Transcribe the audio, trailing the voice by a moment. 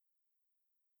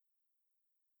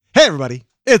Hey, everybody.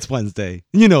 It's Wednesday.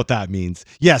 You know what that means.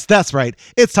 Yes, that's right.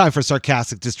 It's time for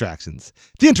Sarcastic Distractions,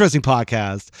 the interesting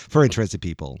podcast for interested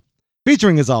people.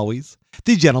 Featuring, as always,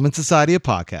 the Gentleman Society of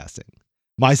Podcasting.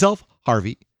 Myself,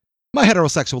 Harvey. My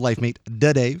heterosexual life mate,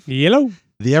 Dave. Yellow.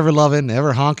 The ever-loving,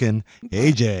 ever-honking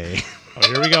AJ. Oh,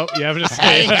 here we go. You have to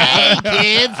say Hey,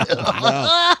 kids.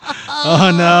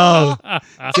 Oh, no.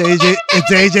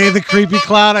 It's AJ the creepy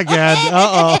clown again.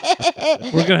 Uh-oh.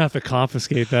 We're going to have to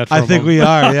confiscate that from I think him. we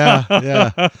are,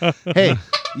 yeah. Hey,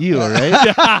 you all right?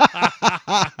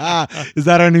 Is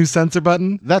that our new censor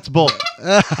button? That's bull.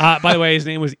 By the way, his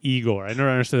name was Igor. I never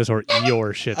understood this or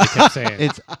Eeyore shit they kept saying.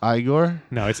 It's Igor.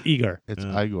 No, it's Igor. It's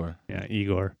Yeah. Igor. Yeah,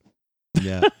 Igor.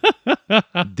 Yeah.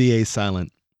 DA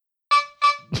silent.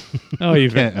 Oh, you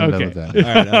Can't end up okay? with that. All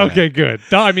right. Okay, good.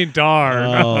 I mean, darn.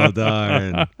 Oh,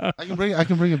 darn. I can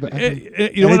bring it back.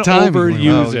 You don't want to Anytime you can.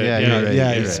 overuse Oh, it. yeah, Yeah, you're right,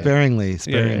 yeah, you're right. sparingly.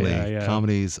 Yeah.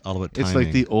 Comedy's all about timing. It's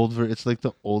like the it's like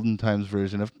the olden times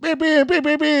version of beep,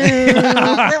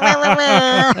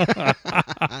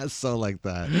 so like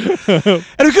that.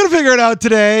 And we couldn't figure it out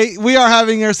today. We are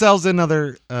having ourselves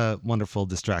another wonderful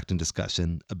distracting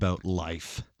discussion about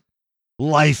life.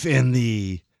 Life in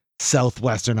the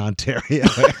southwestern Ontario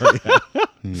area.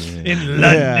 In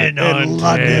Yeah, London, in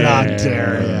London,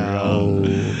 Ontario.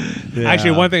 Yeah.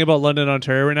 Actually, one thing about London,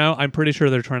 Ontario right now, I'm pretty sure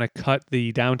they're trying to cut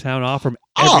the downtown off from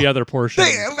every other portion.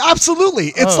 Absolutely.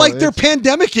 It's Oh, like they're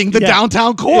pandemicing the Yeah.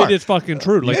 downtown core. It is fucking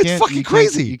true. Like, It's fucking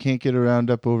crazy. You can't get around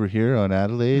up over here on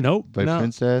Adelaide. Nope. By No.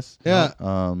 Princess. Yeah.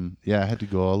 Yeah, I had to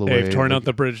go all the way. they've torn out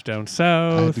the bridge down I had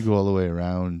south. to go all the way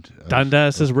around.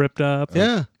 Dundas is ripped up.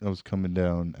 Yeah. I was coming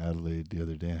down Adelaide the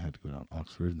other day. I had to go down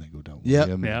Oxford and then go down Yep.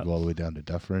 William Yep. and go all the way down to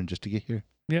Dufferin just to get here.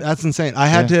 That's insane. I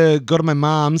had to go to my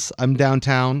mom's. I'm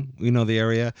downtown. We know the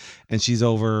area. And she's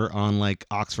over on like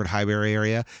Oxford Highbury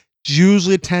area. It's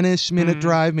usually a 10-ish minute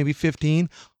drive, maybe 15.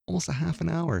 Almost a half an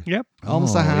hour. Yep.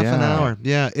 Almost Oh, a half an yeah. hour.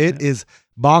 Yeah, it is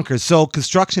bonkers. So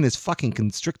construction is fucking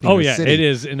constricting Oh, the yeah. city. It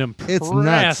is an impressive. It's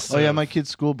nuts. Oh yeah, my kid's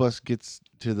school bus gets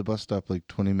to the bus stop like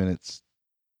 20 minutes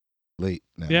late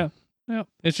now. Yeah. Yeah.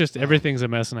 It's just everything's a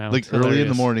mess now. Like It's early in the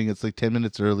hilarious. morning, it's like 10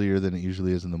 minutes earlier than it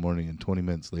usually is in the morning and 20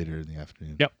 minutes later in the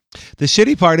afternoon. Yep. The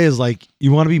shitty part is like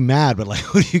you want to be mad, but like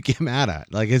who do you get mad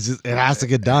at? Like it has to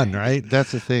get done, right?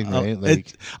 That's the thing, right?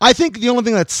 Like I think the only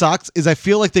thing that sucks is I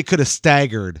feel like they could have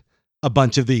staggered a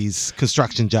bunch of these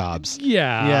construction jobs.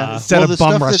 Yeah. Instead of the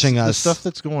bum stuff rushing the us. stuff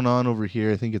that's going on over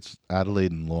here, I think it's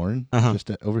Adelaide and Lorne, Uh-huh. just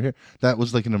over here. That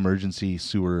was like an emergency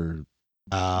sewer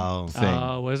Oh,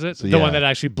 thing. Was it? So, the one yeah. that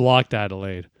actually blocked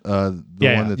Adelaide. The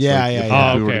Yeah, one that's yeah. like, Yeah, if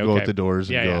yeah. we were Okay, to go okay. at the doors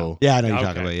and Yeah, go yeah, I know you're Okay.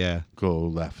 talking about. Yeah, go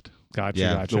left. Gotcha.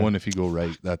 Yeah, Gotcha. The one if you go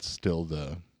right, that's still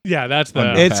the Yeah, that's the.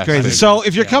 Under- it's Fast crazy. thing. So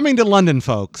if you're Yeah. coming to London,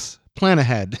 folks, plan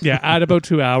ahead. Yeah, add about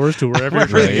 2 hours to wherever you're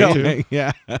Wherever trying you're to get going.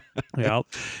 Yeah, to. Yeah,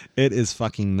 it is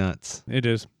fucking nuts. it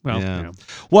is. Well, Yeah. yeah.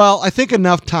 Well, I think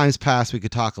enough times passed we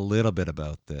could talk a little bit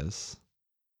about this.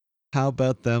 How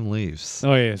about them Leafs?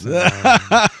 Oh, yes. You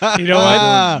know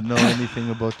I what? don't know anything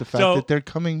about the fact So- that they're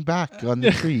coming back on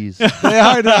the trees. They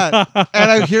are not.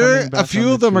 And I hear Coming back a few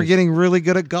on of the them are trees. getting really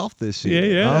good at golf this year.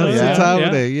 Yeah, yeah. Oh, That's yeah. what's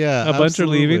happening. Yeah. A bunch are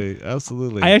leaving. Absolutely.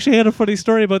 Absolutely. I actually had a funny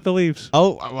story about the Leafs.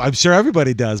 Oh, I'm sure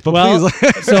everybody does, but Well,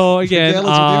 please. So again,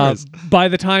 Regardless of yours. by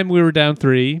the time we were down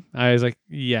 3, I was like,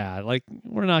 yeah, like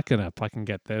we're not gonna fucking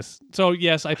get this. So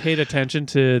yes, I paid attention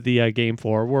to the game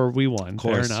 4 where we won.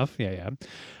 Fair course. enough. Yeah.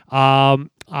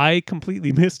 I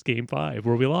completely missed game 5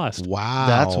 where we lost. Wow.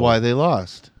 That's why they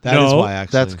lost. That is No, why,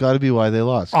 actually. That's got to be why they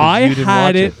lost. 'cause I you didn't had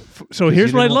watch it. So 'Cause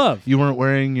here's you what I didn't wa- love. You weren't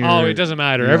wearing your. Oh, it doesn't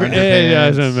matter. your It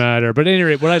underpants. doesn't matter. But at any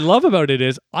rate, what I love about it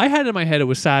is I had in my head it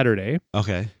was Saturday,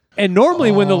 Okay. and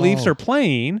normally when the Leafs Oh. are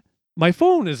playing, my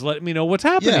phone is letting me know what's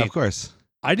happening. Yeah, of course.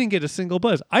 I didn't get a single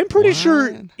buzz. I'm pretty sure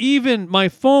What? even my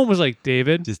phone was like,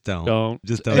 David, Just don't. don't.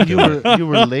 Just don't. And do you it. were you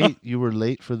were late. You were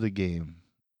late for the game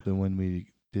than when we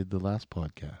did the last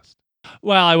podcast.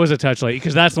 Well, I was a touch late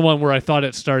because that's the one where I thought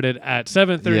it started at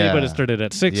 7:30, Yeah. but it started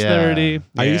at 6:30.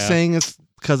 Are you Yeah. saying it's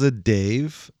because of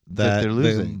Dave that they're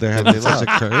losing. They're That having they such a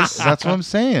lost. curse? That's what I'm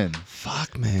saying.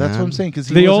 Fuck, man. That's what I'm saying because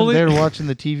he The wasn't only- there watching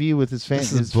the TV with his,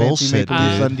 This is his bullshit, fancy Maple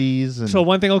Leaf dude. Sundays. And So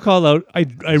one thing I'll call out, I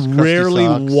crusty rarely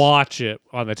socks. watch it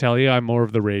on the telly. I'm more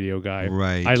of the radio guy.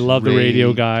 Right. I love the Ray-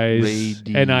 radio guys, Ray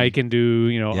D. and I can do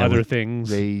Yeah, other with things.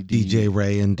 DJ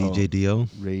Ray and DJ Dio.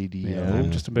 Radio. Yeah,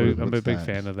 I'm just a big, I'm a What's big that?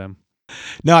 fan of them.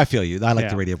 No, I feel you. I like Yeah.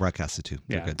 the radio broadcaster too.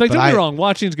 They're Yeah, good. like But don't I- get me wrong,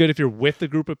 watching's good if you're with a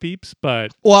group of peeps,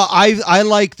 but Well, I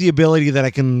like the ability that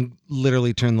I can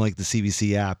literally turn like the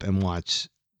CBC app and watch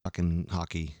fucking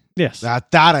hockey Yes. That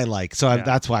I like. So Yeah.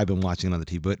 that's why I've been watching it on the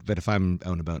TV. But if I'm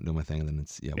out and about and doing my thing, then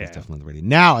it's Yeah. definitely on the radio.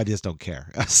 Now I just don't care.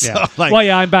 So Yeah. like, Well,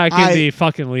 yeah, I'm back I- in the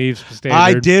fucking Leafs standard.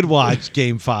 I did watch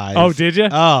Game 5. Oh, did you?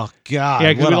 Oh God. Yeah,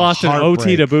 because what we a lost an OT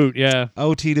heartbreak. to boot. Yeah.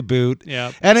 OT to boot.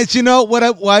 Yeah. And it's what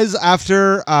it was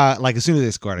after like as soon as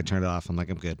they scored, I turned it off. I'm like,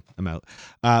 I'm good. I'm out.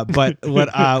 But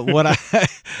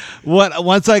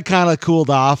once I kind of cooled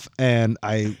off and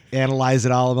I analyzed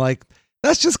it all, I'm like,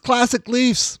 that's just classic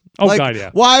Leafs. Oh, Like, God, yeah.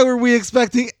 Why were we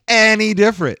expecting any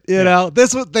different? You know,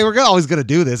 this was they were always going to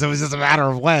do this. It was just a matter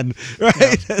of when,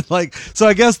 right? Like, so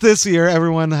I guess this year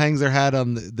everyone hangs their hat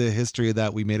on the history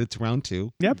that we made it to round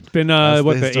 2. Yep. It's been That's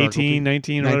what the the historical 18,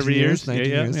 19 or whatever 19 years. 19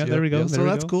 yeah, years. yeah. Yep, There we go. yep. There So we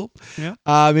that's go. cool.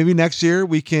 Yeah. Maybe next year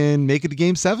we can make it to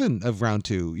Game 7 of round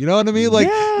 2. You know what I mean? Like,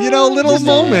 Yeah, little just-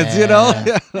 moments. You know.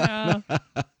 Yeah. All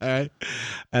right.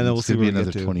 And then we'll It's see gonna where be we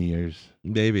another get to. 20 years.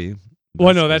 Maybe.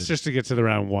 Well, no, that's good. just to get to the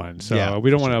round 1. So Yeah,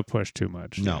 we don't for want to push too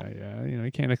much. No. Yeah. You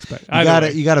can't expect.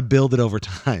 You gotta build it over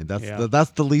time. That's Yeah.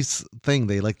 that's the Leafs thing.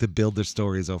 They like to build their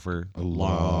stories over a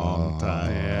long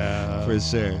time. Yeah. For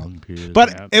sure. long period of But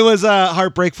Yeah. it was a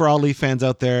heartbreak for all Leaf fans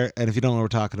out there. And if you don't know what we're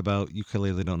talking about, you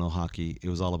clearly don't know hockey. It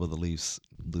was all about the Leafs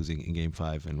losing in Game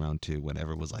 5 in round 2 when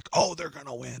everyone was like, "Oh, they're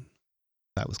gonna win."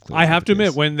 That was clear. I have to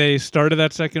admit, when they started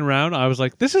that second round, I was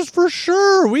like, "This is for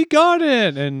sure. We got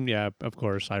it." And yeah, of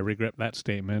course, I regret that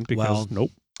statement because Well,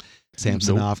 nope.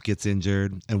 Samsonov gets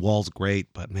injured and Wall's great,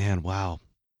 but man, wow,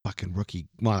 fucking rookie.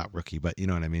 Well, not rookie, but you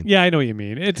know what I mean. Yeah, I know what you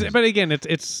mean. But again,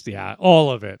 it's all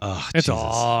of it. Oh, It's Jesus.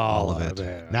 all of of it.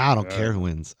 it. Now I don't care who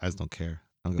wins. I just don't care.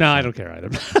 No, I don't care either.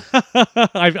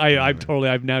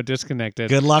 I've now disconnected.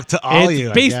 Good luck to all it's you.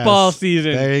 I baseball guess.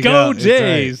 season. There you Go go.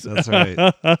 Jays. That's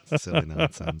right. Silly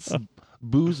nonsense.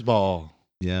 Booze ball.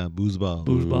 Yeah, boozeball.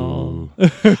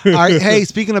 Boozeball. All right. Hey,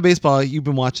 speaking of baseball, you've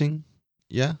been watching?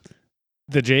 Yeah.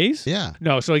 The Jays? Yeah.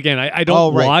 No. So again, I don't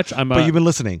Oh, right. watch. But you've been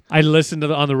listening. I listen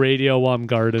to on the radio while I'm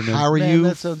gardening. How are Man, you?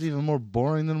 that sounds even more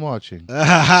boring than watching. Well,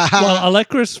 I'll let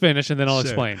Chris finish and then I'll Sure.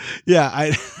 explain. Yeah,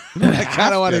 I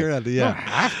kind of want to hear that. You don't Yeah.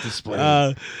 have to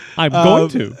explain. I'm going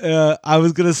to. I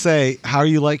was gonna say, how are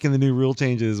you liking the new rule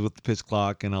changes with the pitch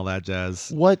clock and all that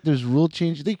jazz? What? There's rule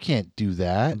change? They can't do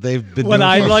that. They've been What doing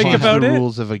I for like fun. about the it-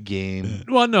 rules of a game.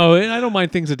 Well, no, I don't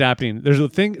mind things adapting. There's a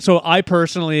thing. So I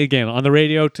personally, again, on the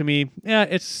radio, to me, yeah,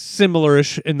 it's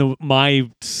similar-ish in my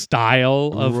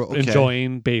style of Okay.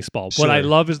 enjoying baseball. What I Sure.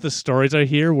 love is the stories I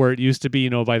hear where it used to be,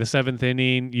 by the 7th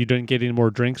inning, you didn't get any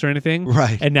more drinks or anything.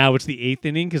 Right. And now it's the 8th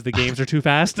inning because the games are too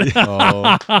fast.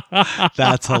 Oh,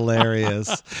 That's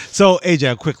hilarious. So, AJ,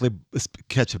 I'll quickly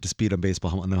catch up to speed on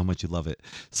baseball. I know how much you love it.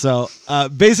 So,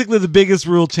 basically, the biggest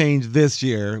rule change this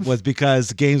year was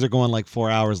because games are going like 4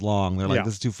 hours long. They're like, Yeah.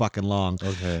 this is too fucking long.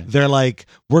 okay. They're like,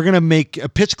 we're going to make a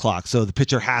pitch clock. So the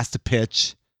pitcher has to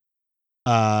pitch.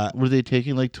 Were they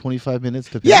taking like 25 minutes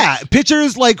to pitch? Yeah,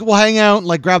 pitchers will hang out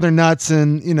and grab their nuts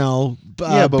and,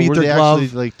 Yeah, but beat were their they glove.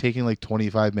 actually taking like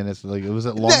 25 minutes? Like, was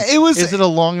it long? Yeah, it was- Is it a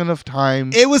long enough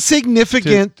time? It was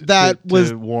significant to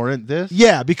was warrant this?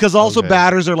 yeah, because also Okay.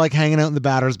 batters are hanging out in the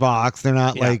batter's box. They're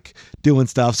not Yeah. doing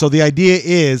stuff. So the idea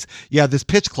is you have this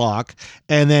pitch clock,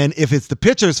 and then if it's the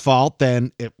pitcher's fault,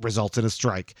 then it results in a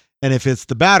strike. And if it's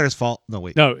the batter's fault, no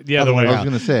wait, No, the other Other way way I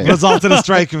around. was gonna say. results in a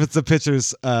strike if it's the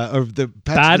pitcher's or the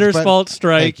Batter's but- fault,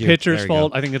 strike. Thank you. There Pitcher's you go.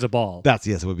 fault. I think it's a ball. Yes,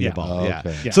 it would be Yeah. a ball. Oh, Yeah.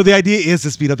 okay. Yeah. So the idea is to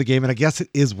speed up the game, and I guess it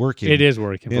is working. It is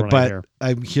working. Yeah, From what I but hear.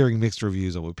 I'm hearing mixed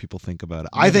reviews on what people think about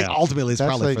it. I think Yeah. ultimately it's That's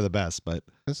probably like- for the best, but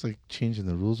That's like changing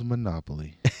the rules of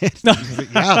Monopoly.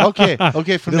 yeah, Okay.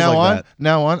 Okay. From It is now like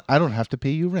on, I don't have to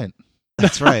pay you rent.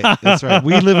 that's right. That's right.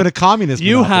 We live in a communist.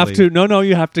 You have monopoly. to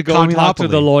you have to go and talk to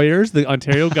the Communopoly. lawyers, the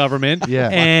Ontario government, Yeah.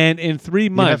 and in 3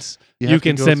 months you have to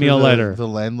can go send me through a letter. The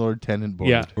landlord-tenant board.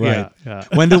 Yeah, Right. yeah.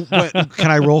 When can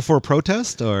I roll for a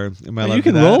protest or am I allowed You to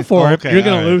do can that? roll for Oh, it. okay, You're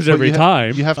going all to right. lose But every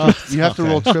time. You have to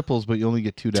roll triples, but you only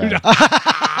get 2 dice.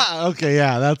 Okay,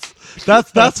 yeah, that's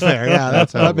fair. Yeah,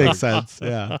 That's how that it makes works. sense.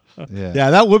 Yeah, Yeah. yeah,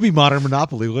 that would be modern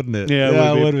monopoly, wouldn't it? Yeah, it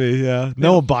yeah, would would be. Yeah,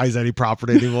 no one buys any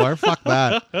property anymore. Fuck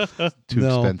that. Too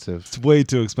No. expensive. It's way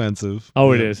too expensive.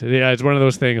 Oh, it is. Yeah, it's one of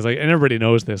those things. And everybody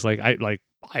knows this. I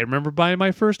remember buying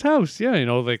my first house. Yeah,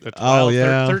 the 12,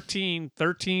 yeah.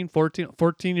 13,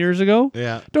 14 years ago.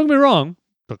 Yeah. Don't get me wrong.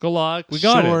 Took a lot. We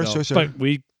got Sure, it. sure, sure. But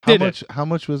we How did much? How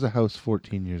much was a house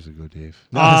 14 years ago, Dave?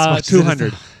 Not as much as it is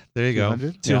 200. now. There you go.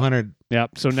 200? 200. it. Yeah.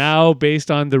 So now,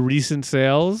 based on the recent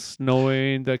sales,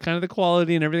 knowing the kind of the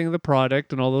quality and everything of the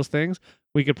product and all those things,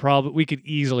 we could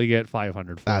easily get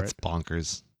 500 for That's it.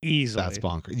 bonkers. Easily. That's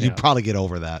bonkers. Yeah. You'd probably get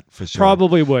over that for sure.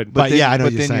 Probably would. But yeah, I know what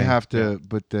But you're then saying. you have to.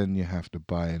 But then you have to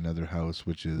buy another house,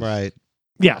 which is Right.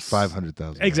 Yes.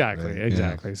 500,000. Exactly. Right?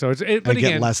 Exactly. So but and again,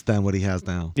 get less than what he has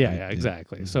now. Yeah,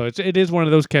 exactly. So it is one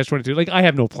of those catch-22. Like, I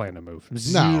have no plan to move.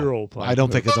 Zero plan. I don't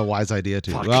to think move. it's a wise idea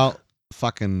to. Fuck. Well,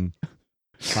 fucking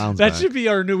clowns. That back. should be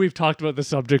our new. We've talked about the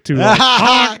subject too.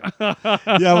 Honk.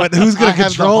 Yeah, but who's I gonna have the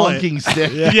control it? honking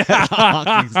stick. Yeah,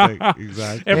 honking stick.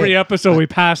 Exactly. Every episode we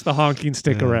pass the honking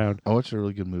stick Yeah. around. I watched a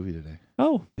really good movie today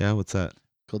Oh, Yeah, what's that?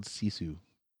 called Sisu.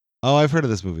 Oh, I've heard of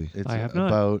this movie. It's I have not.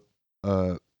 about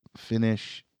a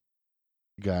Finnish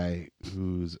guy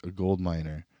who's a gold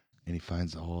miner, and he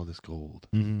finds all this gold.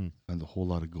 Mm-hmm. Finds a whole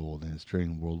lot of gold, and it's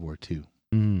during World War II.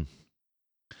 Mm-hmm.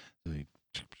 So he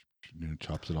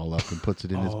chops it all up and puts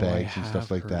it in his Oh, bags I and stuff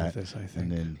have like heard of that. this, I think.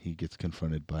 And then he gets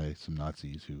confronted by some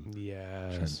Nazis who try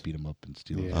Yes. to beat him up and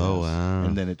steal his Yes. Oh goods. wow.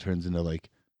 And then it turns into like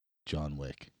John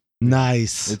Wick.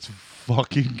 Nice. It's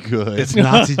fucking good. It's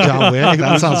Nazi John Wick.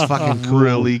 That sounds fucking cool.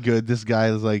 really good. This guy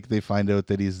is like, they find out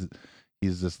that he's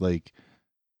this like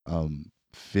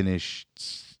Finnish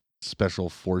special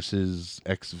forces,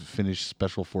 ex-Finnish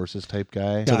special forces type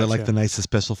guy, So they're like Gotcha. the nicest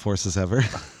special forces ever.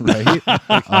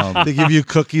 right? They give you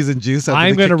cookies and juice. after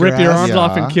I'm they going to kick rip your ass. arms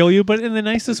off and Yeah. kill you, but in the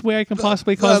nicest way I can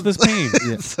possibly cause this pain.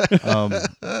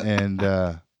 And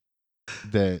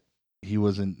that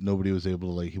nobody was able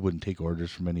to, like, he wouldn't take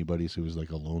orders from anybody, so he was like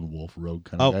a lone wolf rogue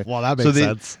kind of Oh, guy. well, that So makes they-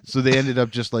 sense. So they ended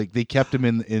up just like, they kept him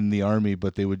in the army,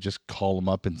 but they would just call him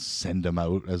up and send him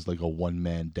out as like a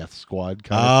one-man death squad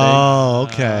kind of Oh,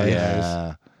 thing. okay.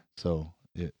 Yeah. So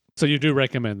So you do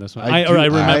recommend this one? I I do-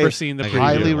 remember I- seeing the I preview.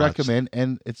 highly watched. recommend,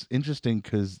 and it's interesting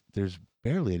because there's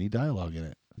barely any dialogue in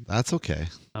it, That's okay.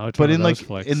 Oh, it's but one of in like those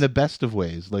flicks. in the best of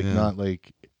ways, like Yeah. not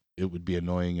like it would be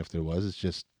annoying if there was. It's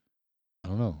just, I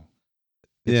don't know.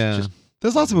 It's Yeah. just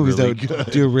There's lots of movies really that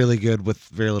good. do really good with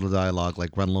very little dialogue,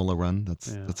 like Run Lola Run. That's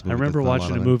Yeah. that's. A I movie remember that's done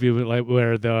watching a lot of movie with, like,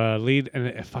 where the lead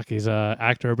and he's a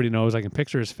actor everybody knows. I can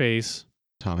picture his face.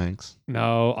 it. Tom Hanks,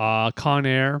 No, Con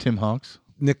Air. Tim Hanks,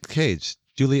 Nick Cage,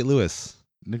 Juliette Lewis,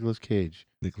 Nicolas Cage.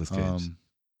 Nicolas Cage. No.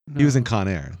 He was in Con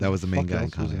Air. That was the main Fuck guy in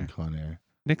else was Con Air. in Con Air.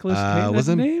 Nicholas Cage. That's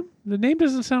wasn't- the name? The name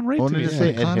doesn't sound right I to wanted me. to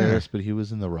say Ed Con Air. Harris, but he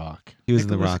was in The Rock. He was in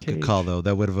The Nicolas Rock. Good Cage. call though.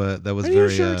 That would have. That was Are very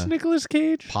you sure it's Nicolas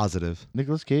Cage? positive.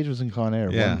 Nicolas Cage was in Con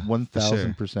Air. Yeah,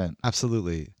 1,000%.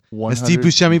 Absolutely. And Steve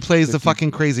Buscemi plays the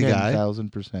fucking crazy guy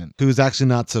 1,000%. who's actually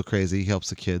not so crazy. He helps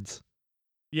the kids.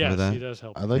 Yes, that? he does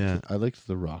help. I liked Yeah. I liked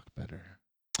The Rock better.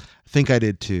 I think I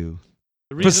did too.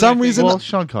 The For some I think- reason- Well,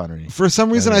 Sean Connery. For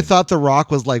some reason, I did. thought The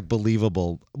Rock was like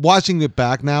believable. Watching it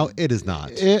back now, it is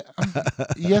not.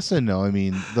 Yes and no. I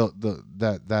mean,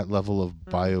 that level of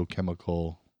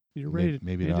biochemical. you're right.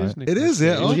 maybe it not. Is It Nicolas is,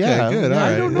 yeah. Cage. Okay, Yeah, good. yeah, All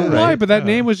I right. don't know you're why, right. but that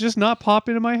Yeah. name was just not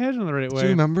popping in my head in the right Do way. you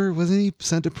remember? Wasn't he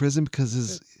sent to prison because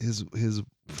his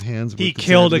hands? Were He considered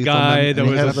killed a lethal guy men- that and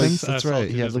was he had like- things? That's right.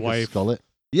 He had his like a wife. skullet.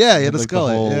 Yeah, he had a like skull.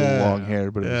 the whole Yeah. long hair,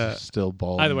 but it Yeah. was still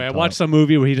bald. Either way, I on watched top. some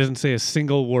movie where he doesn't say a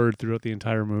single word throughout the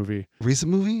entire movie.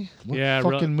 Recent movie? What Yeah,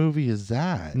 fucking really- movie is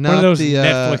that? Not One of those the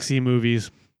Netflixy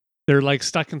movies. They're like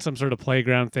stuck in some sort of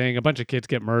playground thing. A bunch of kids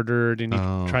get murdered, and he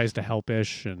Oh. tries to help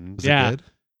ish. And Was yeah, it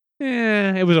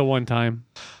good? it was a one time.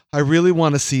 I really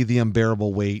want to see the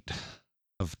unbearable weight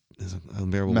of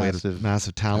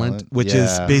massive talent, which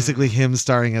is Yeah. basically him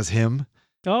starring as him,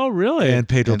 Oh, really? and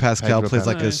Pedro And Pascal Pedro plays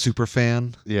like a Nice. super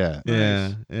fan. Yeah.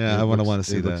 Yeah, yeah. I want to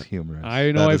see It looks that. humorous.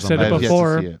 I know That I've is said I it have yet to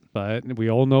before, see it. but we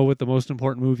all know what the most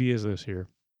important movie is this year.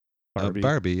 Barbie.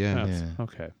 Barbie, yeah. That's- Yeah.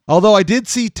 Okay. Although I did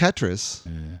see Tetris.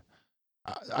 Yeah.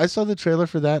 I saw the trailer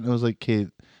for that and I was like, okay,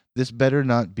 this better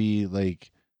not be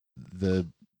like the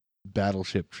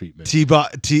Battleship treatment.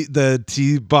 The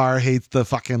T bar hates the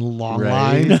fucking long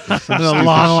Right? line. Some The stupid long shit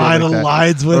line like that.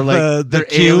 aligns Or with like the they're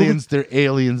cube.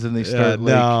 aliens and they start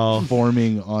no.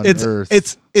 forming on It's Earth.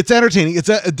 it's entertaining. It's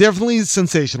definitely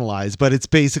sensationalized, but it's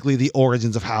basically the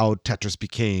origins of how Tetris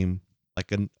became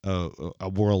like a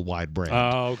worldwide brand.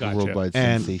 Oh, a gotcha. worldwide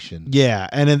And- sensation. Yeah,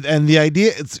 and the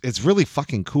idea it's really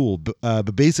fucking cool.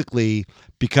 But basically,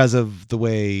 because of the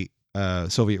way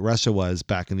Soviet Russia was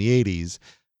back in the 80s,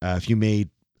 if you made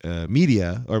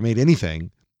media or made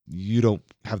anything, you don't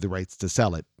have the rights to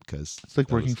sell it because It's like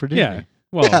working for Disney. Yeah.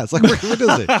 Well, yeah, it's like working for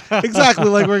Disney. Exactly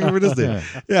like working for Disney.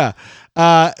 Yeah.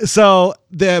 Yeah. So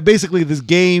basically this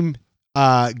game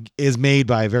is made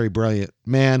by a very brilliant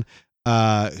man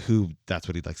who that's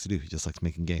what he likes to do. He just likes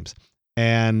making games.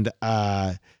 And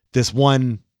this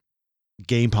one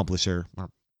game publisher or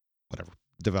whatever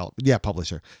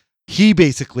publisher, he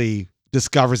basically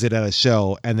discovers it at a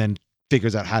show and then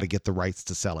figures out how to get the rights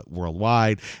to sell it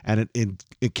worldwide, and it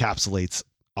encapsulates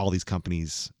all these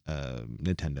companies,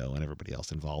 Nintendo and everybody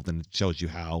else involved, and it shows you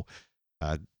how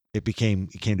it came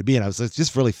to be. And it's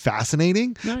just really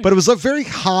fascinating. nice. But it was a very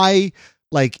high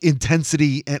like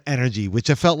intensity and energy, which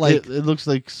I felt like it looks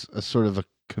like a sort of a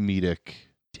comedic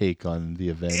take on the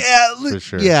event. Yeah, for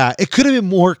sure. Yeah, it could have been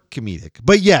more comedic,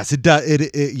 but yes, it does.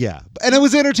 Yeah, and it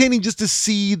was entertaining just to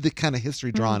see the kind of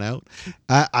history drawn out.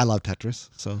 I love Tetris,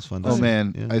 so it's fun. To Oh see.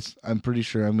 man, Yeah. I'm pretty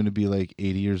sure I'm going to be like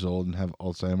 80 years old and have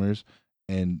Alzheimer's,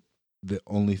 and the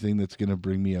only thing that's going to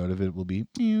bring me out of it will be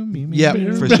Yeah,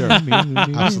 for sure.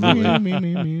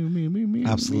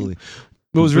 Absolutely.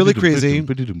 It was really crazy.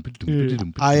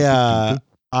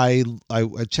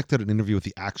 I checked out an interview with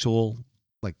the actual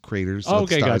like creators of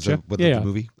the stars of the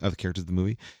movie, of the characters of the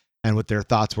movie, and what their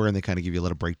thoughts were, and they kind of give you a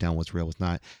little breakdown what's real, what's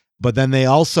not. But then they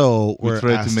also we were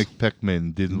tried asked, to make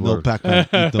Pac-Man, didn't no work. Pac-Man,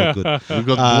 it's no good. We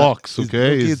got blocks,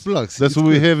 okay? It's blocks. That's It's what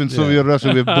we good. have in Soviet Russia.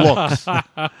 We have blocks.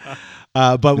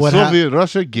 But what Soviet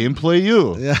Russia, gameplay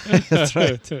you. Yeah, that's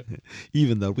right.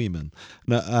 Even the women.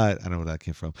 No, I don't know where that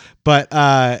came from. But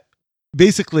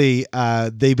basically,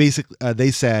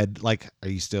 they said, like, are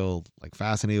you still like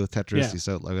fascinated with Tetris? Yeah. You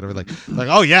still like whatever? Like,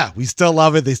 oh yeah, we still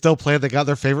love it. They still play it. They got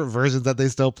their favorite versions that they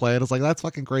still play. And it's like, that's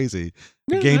fucking crazy.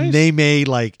 The game they made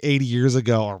like 80 years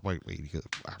ago, or wait,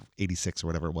 86 or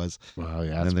whatever it was. Wow,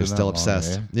 yeah. And they're still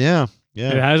obsessed. Long, Yeah.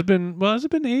 It has been. Well, has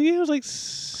it been 80? It was like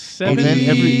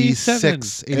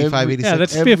 86, 85, 86. Yeah,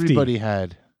 that's 50. Everybody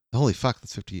had. Holy fuck,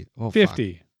 that's 50. Oh,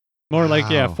 50. Fuck. More like,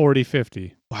 Wow. 40,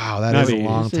 50. Wow, that Not is a 80.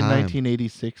 long Did you say time.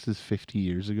 1986 is 50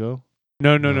 years ago?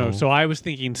 No. No. So I was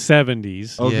thinking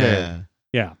 70s. Okay. Yeah.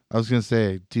 Yeah. I was going to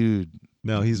say, dude,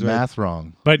 No, he's right. math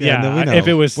wrong. But Yeah, yeah, no, we know. if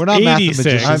it was We're not 86,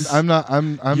 mathematicians. I'm not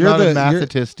You're not the- a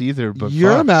mathematist either, but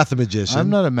You're a fuck, mathematician. I'm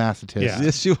not a mathematist. Yeah.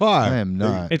 Yes, you are. I am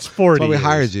not. it's 40 That's why we years.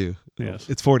 hired you. Yes.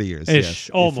 It's 40 years. Ish, yes.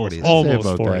 almost, 40 years. almost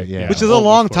about 40. that, yeah. Which is a almost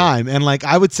long 40. time. And like,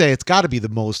 I would say it's got to be the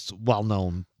most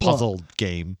well-known puzzle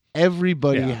game.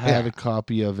 Everybody Yeah. had Yeah. a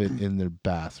copy of it in their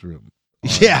bathroom. on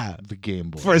Yeah. the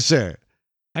Game Boy. For sure.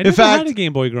 I In never fact- had a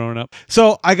Game Boy growing up.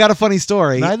 So I got a funny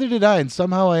story. Neither did I, and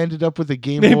somehow I ended up with a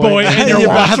Game Game Boy Boy in your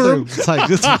washroom? It's like,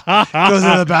 this goes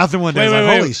into the bathroom one day. Wait, It's like,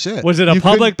 wait, holy wait. shit. Was it a You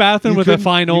public couldn't- bathroom you with a couldn't-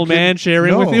 fine you old man couldn't-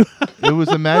 sharing with No. you? It was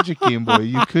a Magic Game Boy.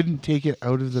 You couldn't take it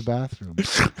out of the bathroom.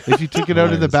 If you took it out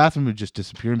of the Nice. bathroom, it would just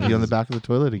disappear and be on the back of the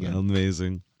toilet again.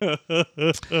 Amazing.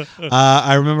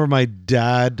 I remember my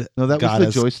dad No, that got was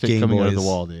us the joystick Game coming out of the Boys.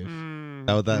 wall, Dave. Is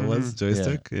that what that was?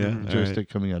 Joystick? Yeah. Mhm. All right. Joystick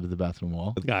coming out of the bathroom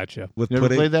wall. Gotcha. With You ever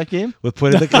pudding. played that game? With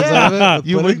pudding that comes out of it? With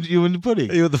You pudding? win. You win the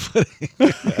pudding. You with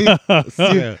the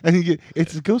pudding. Yeah. And you get,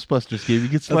 it's a Ghostbusters game. You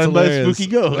get That's slammed by a hilarious.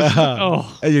 spooky ghost.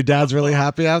 Oh. And your dad's really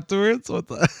happy afterwards? What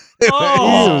the?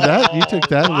 Oh. Ew, that you took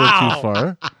that a little Wow. too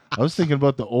far. I was thinking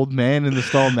about the old man in the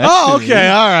stall next Oh, to okay. me.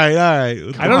 All right.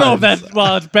 I don't know if that's,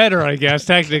 well, it's better, I guess,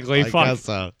 technically. I Fuck. guess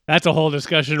so. That's a whole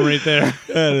discussion right there.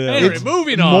 Anyway, Anyway, It's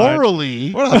moving on.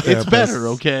 Morally, We're not it's therapists. better,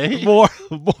 okay?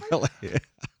 Morally.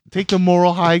 Take the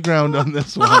moral high ground on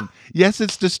this one. Yes,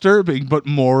 it's disturbing, but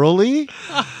morally,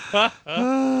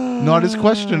 not as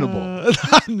questionable.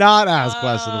 Not as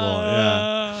questionable.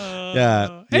 Yeah.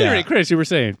 Yeah. Anyway, Yeah. Chris, you were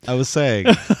saying. I was saying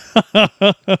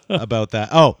about that.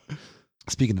 Oh,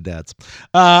 speaking of dads,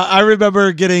 I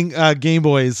remember getting Game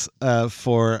Boys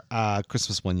for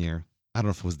Christmas one year. I don't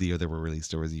know if it was the year they were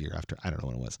released or it was the year after. I don't know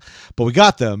when it was, but we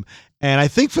got them. And I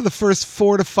think for the first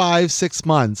 4 to 5, 6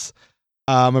 months,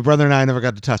 my brother and I never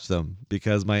got to touch them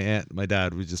because my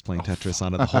dad was just playing Tetris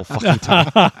on it the whole fucking time.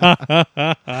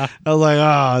 I was like,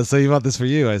 oh, so you bought this for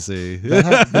you? I see. That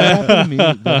happened to me.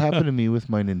 That happened to me with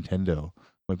my Nintendo.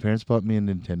 My parents bought me a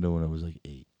Nintendo when I was like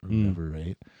 8 or whatever,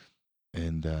 right?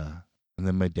 And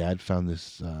then my dad found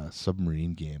this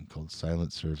submarine game called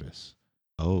Silent Service,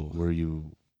 Oh, where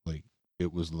you like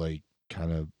it was like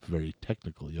kind of very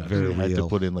technical. You Very actually had to real.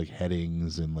 put in like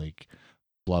headings and like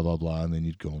blah blah blah, and then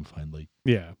you'd go and find like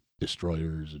Yeah.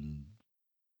 destroyers and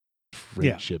freight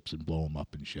Yeah. ships and blow them up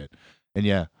and shit. And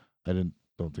yeah, I don't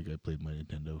think I played my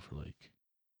Nintendo for like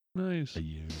Nice. a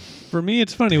year. For me,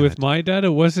 it's funny. Damn With it. my dad, it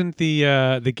wasn't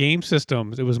the game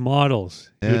systems. It was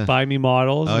models. He Yeah. would buy me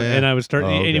models, Oh, yeah. and I would start, Oh,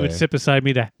 and he would okay. sit beside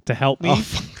me to help me. oh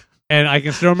fuck. And I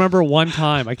can still remember one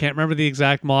time. I can't remember the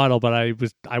exact model, but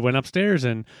I went upstairs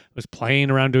and was playing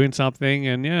around doing something.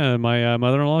 And yeah, my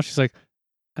mother-in-law, she's like,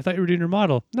 "I thought you were doing your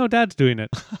model." No, Dad's doing it.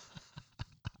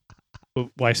 But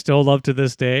I still love to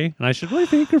this day, and I should really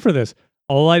thank her for this.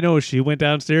 All I know is she went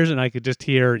downstairs, and I could just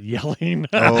hear yelling.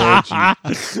 Oh,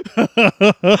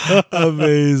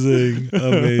 Amazing.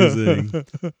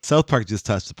 South Park just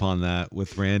touched upon that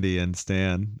with Randy and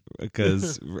Stan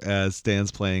because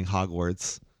Stan's playing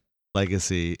Hogwarts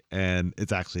Legacy and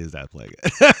it's actually his dad playing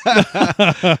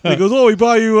it. He goes, "Oh, we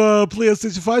buy you a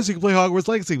PlayStation 5 so you can play Hogwarts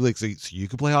Legacy." Like, so you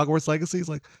can play Hogwarts Legacy? He's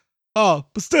like, "Oh,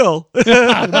 but still." Still.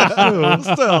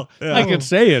 Yeah. I can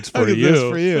say it's for I can you. say it's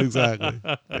for you, exactly.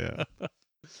 Yeah.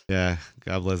 Yeah,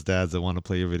 God bless dads that want to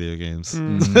play your video games.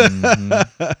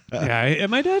 Mhm. Yeah, and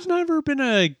my dad's never been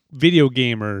a video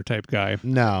gamer type guy.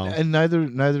 No. And neither.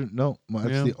 No, that's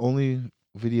Yeah. the only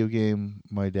video game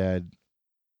my dad,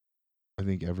 I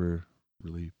think, ever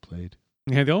really played.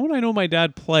 Yeah, the only one I know my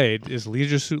dad played is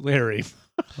Leisure Suit Larry.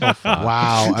 Oh, fuck.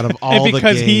 Wow, out of all And the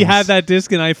because he games. had that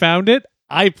disc and I found it,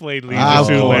 I played Leisure Ah, of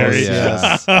Suit course, Larry.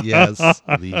 yes, yes.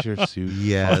 Leisure Suit.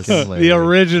 Yes. fucking Larry. The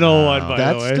original Wow. one, by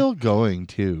That's the way. still going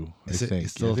too. Is I it think.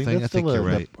 still a think thing? that's I think still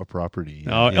you're right. a property.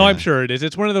 Oh, Yeah. I'm sure it is.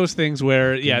 It's one of those things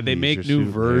where, yeah, Fucking they make Leisure new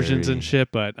Suit versions and Larry.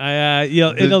 shit, but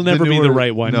it'll never be the newer-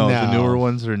 right one. No, No. the newer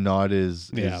ones are not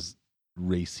as Yeah.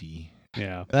 racy.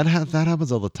 Yeah. That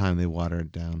happens all the time. They water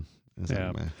it down. It's like,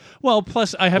 Yeah. meh. Well,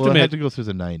 plus I have Well, to it had admit, to go through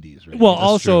the 90s, right? well, That's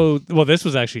also, well, this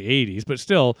was actually 80s, but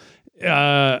still,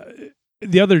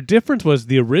 the other difference was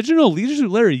the original Leisure Suit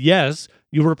Larry. Yes,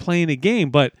 you were playing a game,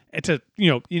 but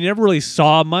you never really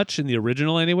saw much in the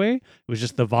original anyway. It was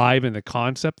just the vibe and the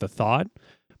concept, the thought.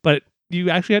 But you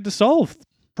actually had to solve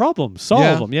problems,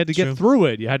 Yeah, them. You had to true. get through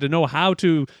it. You had to know how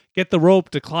to get the rope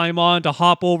to climb on, to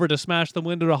hop over, to smash the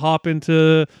window, to hop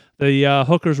into the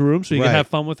hooker's room so you Right. can have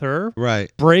fun with her. Right.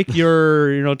 Break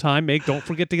your time. Don't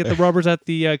forget to get the rubbers at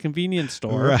the convenience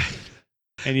store. Right.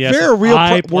 And yes, Very real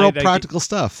I world played that practical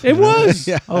stuff. It was.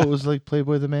 Yeah. Oh, it was like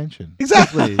Playboy the Mansion.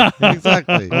 Exactly.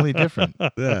 Exactly. Only different.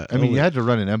 Yeah. I mean, you had to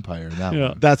run an empire in that Yeah.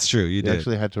 one. That's true. You You did.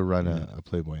 actually had to run a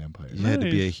Playboy empire. You had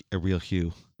to be a real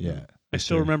Hugh. Yeah. I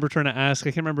still remember trying to ask. I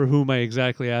can't remember whom I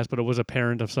exactly asked, but it was a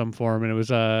parent of some form, and it was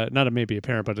not maybe a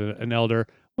parent, but an elder.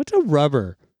 What's a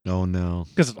rubber? Oh no.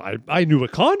 Because I knew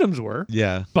what condoms were,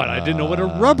 Yeah. but I didn't know what a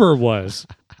rubber was.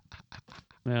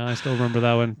 Yeah, I still remember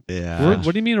that one. Yeah.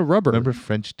 What do you mean a rubber? Remember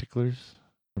French ticklers?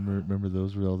 Remember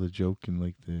those were all the joke in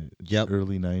like the Yep.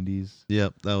 early 90s?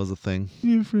 Yep. That was a thing.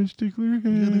 You French tickler.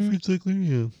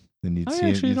 Yeah. Then you'd I see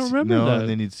actually him. don't remember no, that. and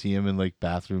then you'd see him in like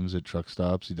bathrooms at truck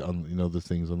stops. He'd the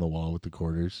things on the wall with the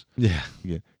quarters. Yeah.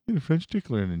 Get a French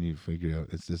tickler, and then you figure out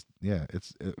it's just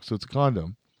so it's a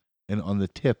condom, and on the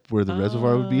tip where the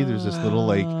reservoir would be, there's this little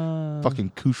like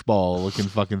fucking koosh ball looking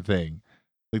fucking thing,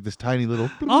 like this tiny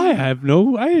little. I have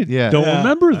no. I Yeah. don't Yeah.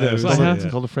 remember I this. was- I have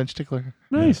It's called a French tickler.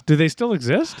 nice. Do they still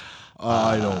exist?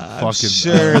 I don't I'm fucking.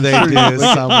 sure they I'm do sure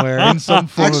somewhere. in some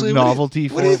form Actually, of what do you- novelty.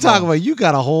 What are you talking about? You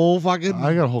got a whole fucking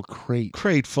I got a whole crate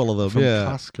crate full of them. from Yeah.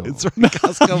 Costco. It's from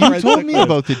Costco. You French told me ticklers.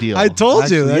 about the deal. I told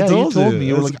you. Actually, I yeah, told you told you. me. It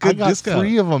You were was a like, I good got discount.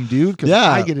 3 of them, dude. Because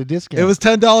Yeah. I get a discount. It was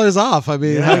 $10 off. I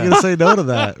mean, how are you Yeah. gonna say no to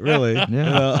that? Really?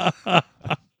 Yeah.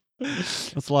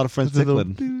 That's a lot of French It's a little-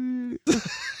 tickling.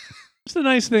 It's a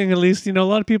nice thing, at least. A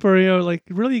lot of people are like,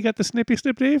 really, you got the snippy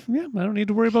snip, Dave? Yeah, I don't need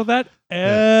to worry about that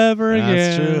ever again.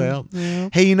 That's true, well. Yeah.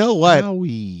 Hey, you know what?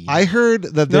 Owie. I heard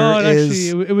that No, there is.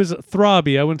 actually, it was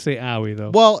throbby. I wouldn't say owie,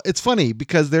 though. Well, it's funny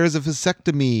because there is a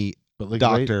vasectomy But like,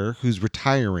 doctor who's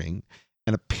retiring,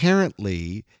 and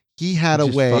apparently he had right, a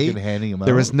just way. fucking handing 'em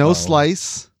There out. was no Oh.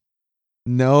 slice,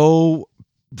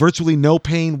 virtually no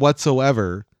pain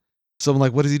whatsoever. So I'm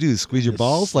like, what does he do? Squeeze your Just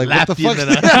balls? Like, what slap the you fuck? in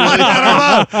the nuts. I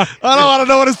don't know. I don't want to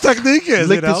know what his technique is.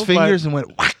 Licked you know, his fingers and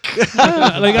went whack.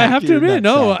 Yeah, like I have Back to your admit,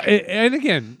 no. nutsack. And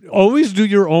again, always do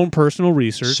your own personal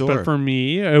research. Sure. But for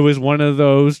me, it was one of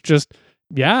those just.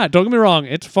 Yeah, don't get me wrong.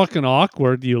 It's fucking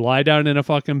awkward. You lie down in a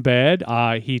fucking bed.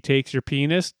 He takes your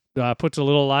penis, puts a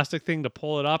little elastic thing to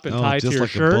pull it up and tie it to just your like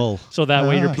a shirt. bull. So that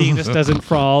way your Ah. penis doesn't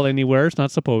fall anywhere. It's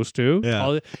not supposed to.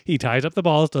 Yeah. He ties up the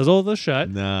balls, does all the shut,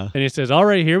 Nah. and he says, all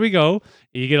right, here we go.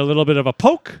 You get a little bit of a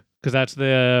poke, because that's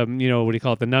the, what do you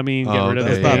call it? The numbing, get rid of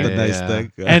That's the not pain. the nice yeah.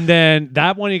 thing. And then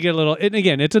that one you get a little, and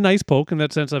again, it's a nice poke in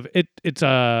that sense of it's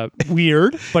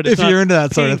weird, but it's if not you're into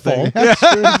that sort of painful. thing. Yeah,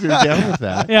 sure, if you're down with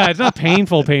that. yeah, it's not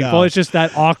painful. No. It's just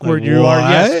that awkward. Like, You are,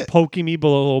 yes, what? poking me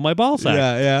below my ball sack.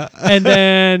 Yeah. And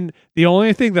then the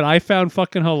only thing that I found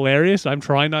fucking hilarious, I'm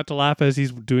trying not to laugh as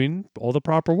he's doing all the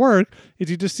proper work,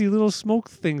 is you just see little smoke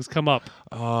things come up.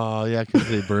 Oh yeah, because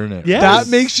they burn it. Yes.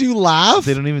 That makes you laugh?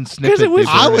 They don't even snip 'Cause it. it was-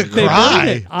 they I burn would it. They cry. burned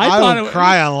it. I I thought would it-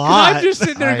 cry a 'Cause lot. I'm just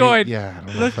sitting there going, Yeah, I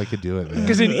don't know if I could do it, man.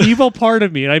 because an evil part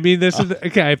of me, and I mean this is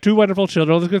okay. I have 2 wonderful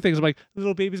children, all those good things. I'm like,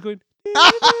 little baby's going.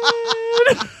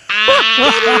 David.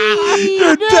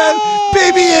 You're dead.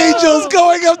 Baby angels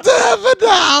going up to heaven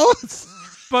now.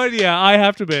 But yeah, I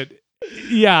have to admit,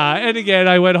 yeah. And again,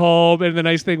 I went home, and the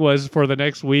nice thing was for the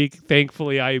next week,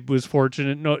 thankfully, I was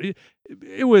fortunate. No,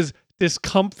 it was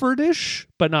discomfort-ish,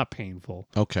 but not painful.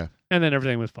 Okay. And then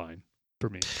everything was fine for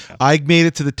me. Yeah. I made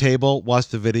it to the table,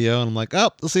 watched the video, and I'm like,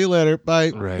 oh, I'll see you later. Bye.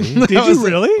 Right. That Did was you it.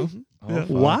 really? Yeah. fuck.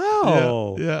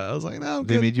 Wow. Yeah. I was like, no, I'm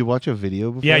They good. made you watch a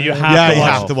video before? Yeah, you have Yeah, to you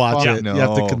watch have to watch fuck it. no. You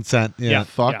have to consent. Yeah. Yeah.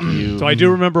 Fuck you. So I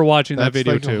do remember watching that That's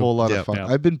video like too. a whole lot Yeah. of fuck. Yeah.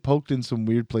 I've been poked in some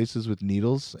weird places with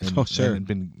needles. And, Oh, sure. And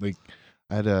been like,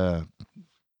 I had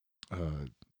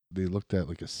they looked at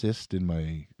like a cyst in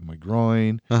my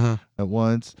groin Uh-huh. at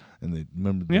once, and they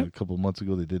remember Yeah. a couple months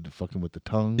ago they did fucking with the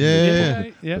tongue. Yeah, They yeah, poked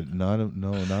yeah. it, Yeah. But not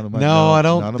of my No, I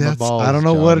don't. Not of my balls, I don't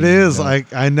know what it Johnny, is. no.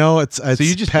 I know it's So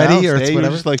you just petty bounced, or it's You're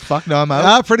whatever. just like, fuck no, I'm out.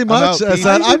 Yeah, pretty much. out, I peace.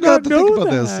 said, I I'm did going not to think know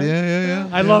about this. that. Yeah.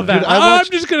 I love that. Dude, I watched-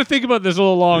 I'm just gonna think about this a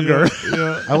little longer.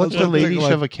 Yeah. I watched a lady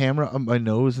Like- shove a camera up my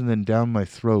nose and then down my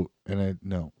throat, and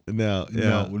No,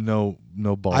 yeah.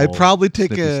 no ball. I'd probably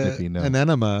take snippy, no. an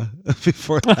enema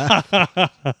before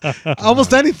that.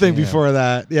 Almost anything Yeah. before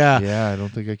that. Yeah. Yeah, I don't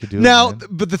think I could do Now, it. Man.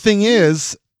 but the thing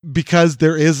is, because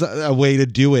there is a way to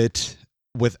do it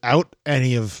without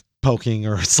any of poking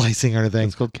or slicing or anything.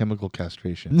 It's called chemical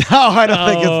castration. No, I don't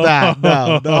think it's that.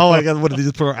 No. Oh. Oh my God. What did they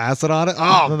just pour acid on it?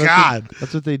 Oh No, that's God.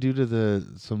 That's what they do to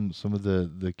some of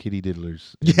the kitty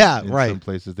diddlers. Yeah, in right. Some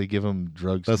places they give them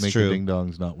drugs That's to make true. the ding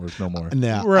dongs not work no more.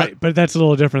 No. Right, but that's a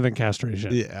little different than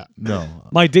castration. Yeah. No,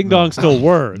 My ding dong still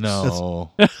works.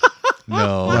 no,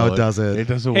 no, No, it doesn't. It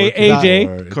doesn't Hey, work. AJ,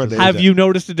 anymore. It Coordinate. doesn't- Have you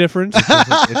noticed a difference? It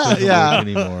doesn't Yeah. work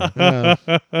anymore. Yeah.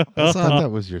 I That's thought not, that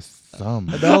was your thumb.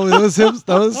 no, it was him.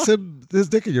 That was him. His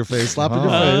dick in your face, slapping your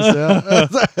face.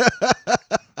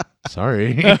 Yeah.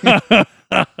 Sorry.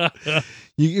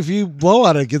 If you blow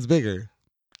on it, it gets bigger.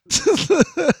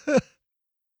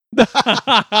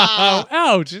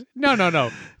 Ouch! No.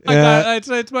 Yeah.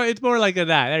 It's more like that.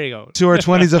 There you go. To our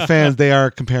 20s of fans, they are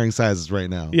comparing sizes right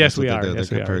now. Yes, That's what we they're are. doing. Yes,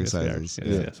 They're we are. comparing Yes, we are. sizes. Yes,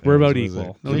 Yeah. yes. We're about Yeah.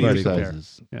 equal. No Finger need to compare.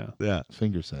 sizes. Yeah. Yeah.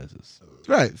 Finger sizes.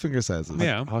 Right. Finger sizes.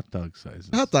 Yeah. Hot dog sizes.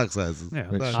 Hot dog sizes. Yeah.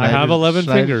 Right. I have 11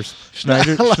 fingers.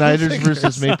 Schneider's fingers.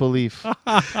 versus Maple Leaf.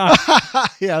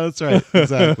 Yeah, that's right.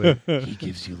 Exactly. He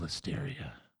gives you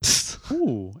listeria.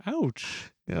 Ooh, ouch.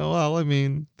 Yeah, well, I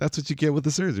mean, that's what you get with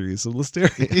the surgery. So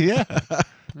listeria. Yeah.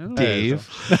 Oh. Dave.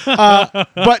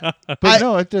 But But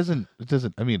no, it doesn't. It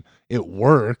doesn't. I mean, it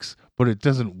works, but it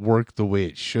doesn't work the way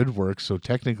it should work. So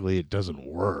technically, it doesn't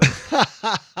work.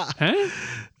 Huh?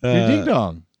 Your ding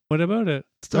dong. What about it?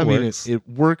 Still I mean, works. it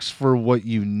works for what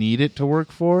you need it to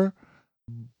work for,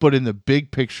 but in the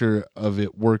big picture of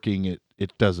it working,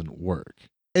 it doesn't work.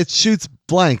 It shoots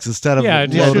blanks instead of Yeah,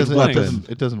 it Yeah, shoots loaded blanks. weapon.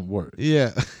 It doesn't work.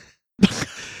 Yeah.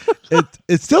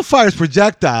 it still fires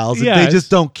projectiles. Yeah, They just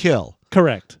don't kill.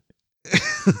 Correct.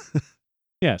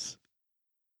 Yes.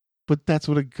 But that's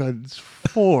what a gun's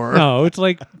for. No, it's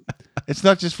like It's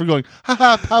not just for going ha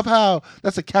ha pow pow.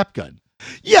 That's a cap gun.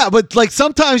 Yeah, but like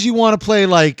sometimes you want to play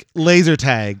like laser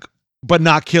tag, but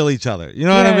not kill each other. You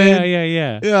know what I mean?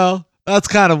 Yeah. You know, that's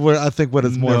kind of where I think what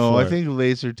it's more No, for. I think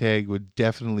laser tag would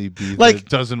definitely be Like- that it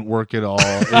doesn't work at all.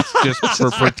 It's just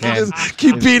for pretend. Just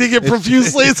keep beating it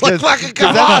profusely. It's like fucking come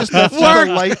on, That's just work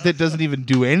a light that doesn't even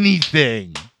do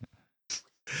anything.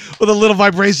 with a little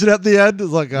vibration at the end. It's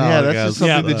like, oh, Yeah, that's guys. just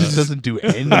something that just doesn't do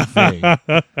anything.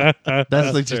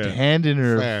 That's like just true. hand in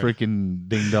her Fair. freaking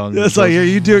ding dong. It's like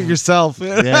you do it yourself.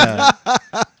 Yeah.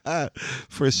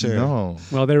 For sure. No.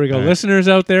 Well, there we go. All right. Listeners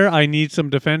out there, I need some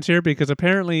defense here because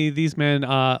apparently these men,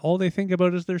 all they think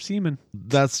about is their semen.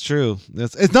 That's true.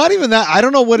 It's not even that. I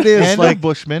don't know what it is. And like, a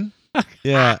bushman.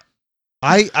 yeah.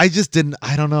 I just didn't.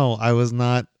 I don't know. I was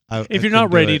not. If you're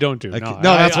not ready, don't do it. No,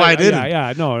 that's why I didn't.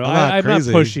 Yeah, no, I'm not I'm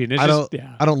crazy. not pushing. It's I just, don't.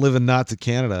 I don't live in Knots of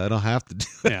Canada. I don't have to do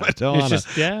it. yeah. I don't It's wanna.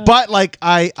 just, yeah. But like,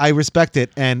 I respect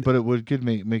it, and But it would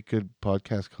make good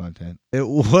podcast content. it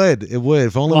would. If only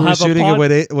We'll we were have a shooting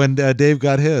pod- it when Dave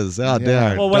got his. Oh, Yeah.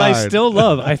 darn. Well, what I darn. still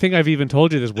love, I think I've even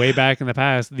told you this way back in the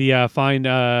past, the fine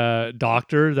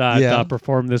doctor that Yeah.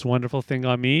 performed this wonderful thing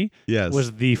on me yes,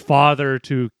 was the father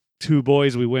to two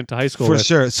boys we went to high school for with.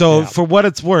 sure. So Yeah. for what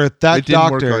it's worth, that it didn't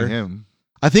doctor, work on him.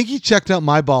 I think he checked out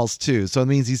my balls too. So it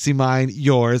means he see mine,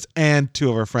 yours, and two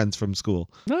of our friends from school.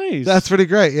 Nice. That's pretty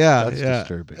great. Yeah, That's yeah.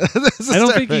 disturbing. That's I don't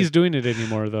think disturbing. he's doing it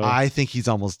anymore, though. I think he's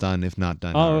almost done, if not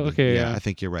done. Oh, already. okay, yeah. I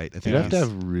think you're right. I think You have to he's-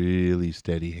 have really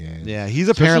steady hands. Yeah, he's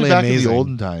Especially apparently back amazing. in the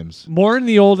olden times. More in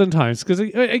the olden times, because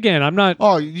again, I'm not.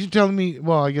 Oh, you telling me?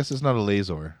 Well, I guess it's not a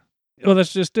laser. Well,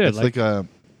 that's just it. It's like a.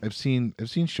 I've seen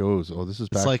shows. Oh, this is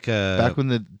It's back like a back when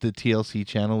the TLC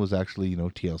channel was actually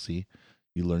TLC.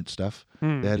 You learned stuff.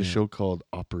 Hmm. They had a Yeah. show called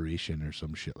Operation or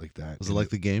some shit like that. Was it like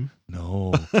the game?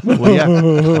 No. Well,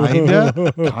 yeah,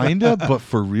 kinda, but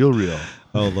for real.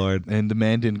 Oh Lord. And the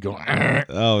man didn't go. "Arr."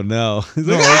 Oh no. He's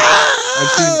No,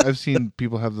 like, I've seen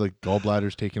people have like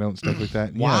gallbladders taken out and stuff like that.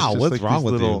 And yeah, it's wow, just what's like wrong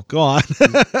these with little, you? Go on.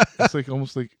 It's like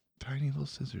almost like tiny little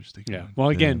scissors. Taken Yeah. out. Well,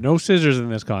 again, no scissors in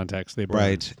this context. They burn.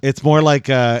 Right. It's more like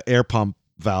a air pump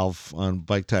valve on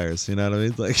bike tires. You know what I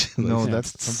mean? Like, No, like-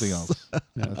 that's something else.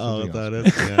 That's Oh, something that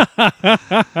else.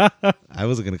 is. Yeah. I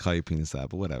wasn't gonna call you penis that,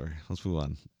 but whatever. Let's move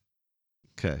on.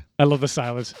 Okay, I love the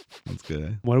silence. that's good. Eh?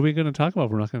 What are we going to talk about?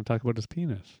 We're not going to talk about his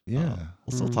penis. Yeah.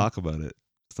 We'll still Mm. talk about it.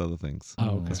 Just other things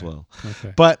Oh, okay. as well.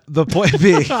 Okay. But the point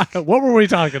being, What were we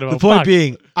talking about? the point Fuck.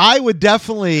 being, I would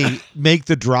definitely make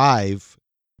the drive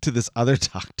to this other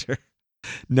doctor,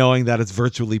 knowing that it's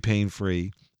virtually pain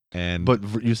free. And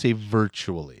But you say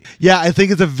virtually. yeah, I think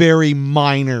it's a very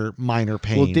minor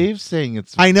pain. Well, Dave's saying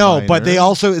it's. I know, but they minor.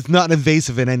 also it's not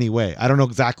invasive in any way. I don't know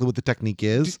exactly what the technique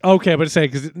is. Okay, but say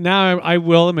because now I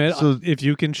will admit So- if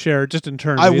you can share just in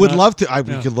terms. I would love to. Yeah.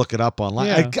 We could look it up online.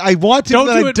 Yeah. I want to, Don't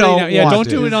but do I it don't right now. Yeah, want don't to.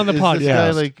 do it on the Is podcast. this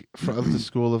guy like of the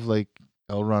school of like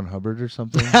L. Ron Hubbard or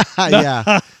something? Yeah,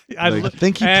 I Like- I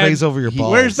think he And prays over your he-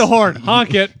 balls. Where's the horn?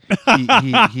 Honk it.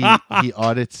 he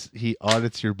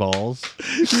audits your balls.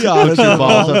 Yeah, Puts your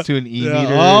balls up to an Yeah.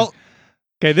 meter. Oh,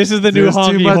 Okay, this is the new There's too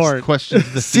honky much horn.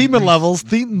 Questions the semen thetans- levels,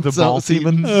 thetans, the ball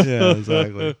semen. thetans. Yeah,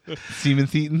 exactly. Semen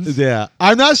thetans. Yeah,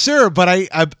 I'm not sure, but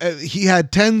he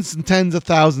had tens and tens of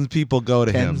thousands of people go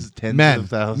to him. Tens Men, of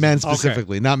thousands. men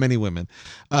specifically, not many women.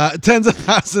 Tens of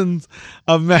thousands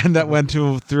of men that went to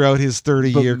him throughout his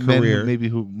 30-year But men career. maybe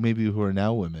who are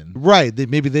now women. Right,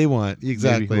 maybe they want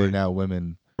exactly. Maybe who are now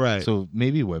women. Right, So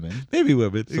maybe women. maybe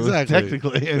women. So exactly.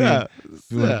 technically, I mean, Yeah, if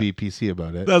you want yeah. to be PC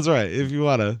about it. That's right. If you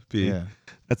want to be, Yeah.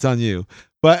 that's on you.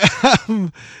 But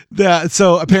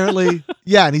so apparently,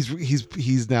 yeah, and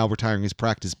he's now retiring his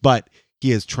practice, but he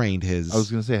has trained his I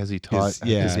was gonna say, has he taught?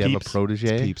 yeah. Does he have a Peeps.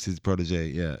 protege? peeps, his protege.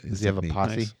 Yeah, Does he have a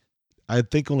posse? Nice. I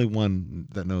think only one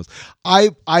that knows.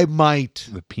 I might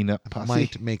The peanut posse.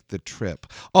 make the trip.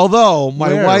 Although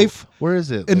my Where? wife Where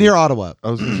is it? near Ottawa, I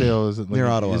was gonna say, is it like Near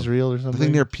Ottawa. Israel or I something?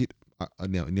 think near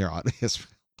near Ottawa. Yes.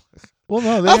 Well,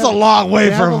 no, That's a long way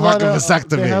they for have a a lot fucking of-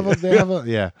 vasectomy. They have a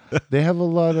yeah. They have a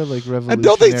lot of like revolutionary. And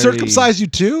don't they circumcise you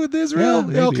too in Israel? Yeah,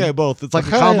 maybe. Okay, both. It's like a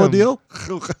L'chaim. combo deal.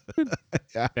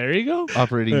 There you go.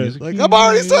 operating music? Like, I'm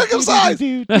already circumcised.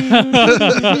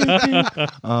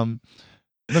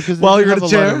 No, because While you're in have a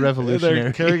chair, lot of revolutionary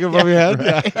they're carrying it above your head.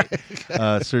 right.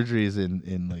 Yeah. Surgeries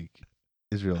in like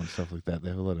Israel and stuff like that. They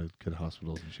have a lot of good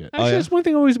hospitals and shit. Actually, yeah? that's one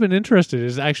thing I've always been interested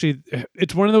is actually,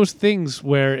 it's one of those things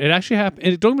where it actually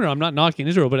happens. Don't get me wrong, I'm not knocking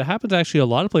Israel, but it happens actually a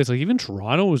lot of places. Like even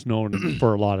Toronto was known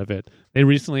for a lot of it. They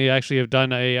recently actually have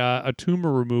done a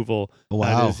tumor removal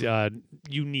Wow. that is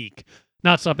unique.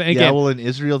 Not something, Yeah, again, well, in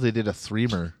Israel they did a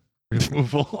threemer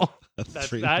removal.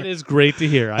 that is great to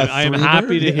hear. I am A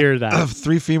happy to femur? hear that.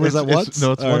 Three femurs at once?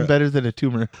 No, it's Or- one better than a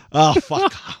tumor. Oh, fuck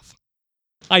off.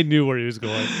 I knew where he was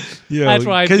going. Yeah, That's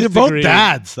why I because you're both disagreed.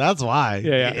 dads. That's why.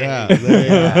 Yeah. Yeah. There you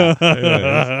go.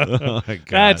 Anyways. Oh my god.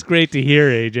 That's great to hear,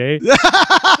 AJ.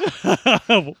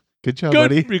 Good job,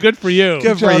 buddy. Good for you.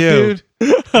 Good for job, you. dude.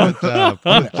 Good job.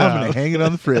 I'm Good gonna job. hang it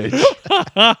on the fridge.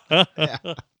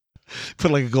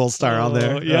 Put like a gold star on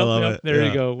there. I Yep, love yep, it. there Yeah,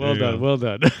 you go. Well there done. you Well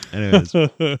done. go.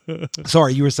 Anyways,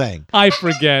 sorry, you were saying I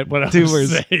forget what I was Tumors.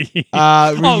 saying.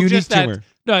 unique just that- tumor.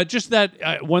 No, just that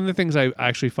one of the things I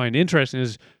actually find interesting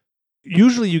is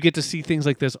usually you get to see things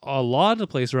like this a lot of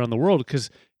places around the world because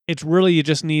it's really you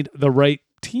just need the right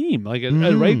team, like a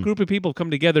right Mhm. group of people come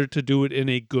together to do it in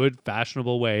a good,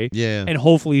 fashionable way, Yeah. and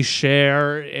hopefully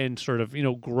share and sort of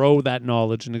grow that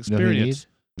knowledge and You know who you experience.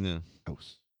 Yeah.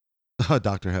 House. Oh,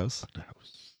 Dr. House. Dr. House.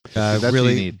 Really That's what you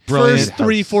need. brilliant. First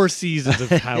 3-4 seasons of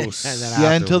House. And then Yeah,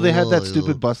 after, until they had that whoa.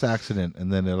 stupid bus accident,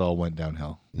 and then it all went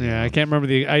downhill. Yeah, I can't remember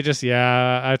at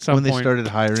some When point. they started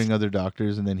hiring other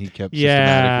doctors, and then he kept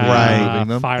yeah, systematically Right. removing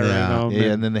them. firing Yeah. them. Yeah,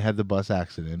 and then they had the bus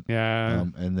accident, yeah,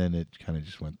 and then it kind of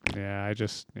just went. yeah. I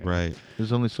just yeah. Right.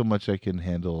 There's only so much I can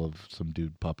handle of some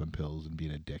dude popping pills and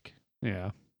being a dick.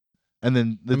 Yeah. And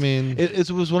then I mean,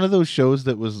 it was one of those shows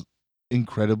that was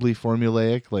incredibly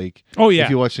formulaic. Like Oh yeah. if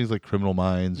you watch things like Criminal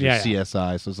Minds or Yeah, yeah.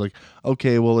 CSI, so it's like,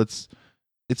 okay, well it's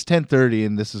 10:30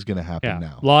 and this is going to happen Yeah.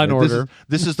 now. Law and Like, Order.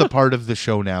 This is the part of the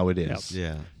show now. It is.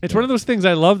 yeah. It's one of those things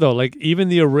I love though. Like even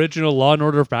the original Law and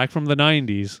Order back from the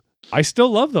 90s, I still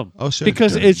love them Oh, sure.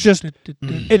 because it's just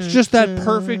that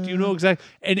perfect. You know exactly.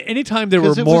 And anytime there were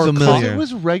Because it more was, familiar. it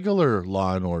was regular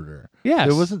Law and Order. yes,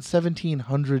 There wasn't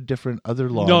 1,700 different other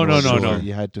Law No, and no, Orders no. that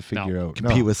you had to figure out.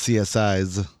 compete No. with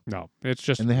CSI's no. It's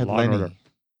just And they had Law and Lenny. Order.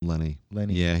 Lenny.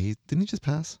 Lenny. Yeah, didn't he just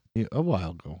pass? Yeah, a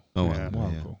while ago. Oh, Yeah. wow. A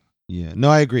while Yeah. ago. Yeah. No,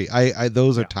 I agree. I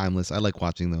those are Yeah. timeless. I like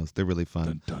watching those. They're really fun.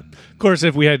 Dun, dun. Of course,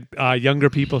 if we had younger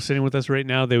people sitting with us right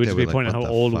now, they would They just were be like, pointing out "What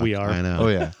how the old fuck?" we are. I know. Oh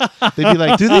yeah. They'd be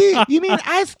like, Do they? "You mean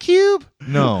Ice Cube?"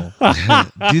 No,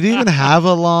 Do they even have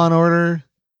a Law and Order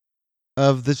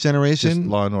of this just generation?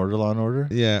 Law and Order, Law and Order.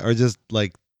 Yeah, or just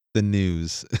like the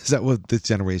news? Is that what this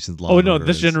generation's law? Oh and no, order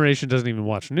this is? generation doesn't even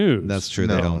watch news. That's true.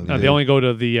 No, They don't. No, they only go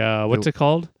to the what's it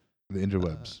called? The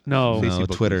interwebs. No, No,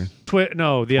 Facebook Twitter,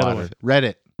 No, the other one.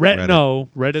 Reddit. Reddit. No,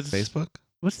 Reddit's Facebook.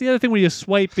 What's the other thing where you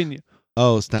swipe in?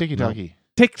 Oh, Snap. TikTok.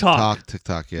 TikTok.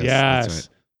 TikTok. Yes. Yes. That's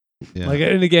right. Yeah. Like,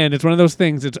 and again, it's one of those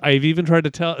things. I've even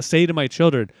tried to say to my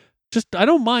children, just I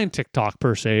don't mind TikTok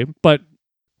per se, but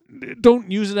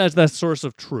don't use it as that source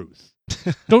of truth.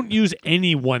 Don't use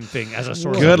any one thing as a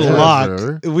source. Good of truth.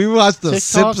 luck. We watched The TikTok-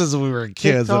 Simpsons when we were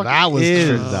kids, TikTok and that was is-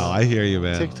 true. No, I hear you,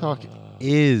 man. TikTok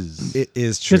is. It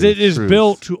is true. Because it is Truth.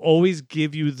 built to always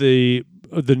give you the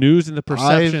news and the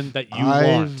perception that you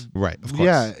want. Right, of course.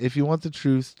 Yeah, if you want the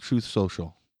truth, Truth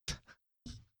Social.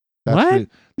 What?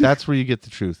 That's where you get the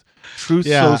truth. Truth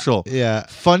Yeah, Social. Yeah.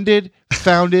 Founded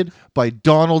by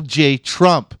Donald J.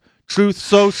 Trump. Truth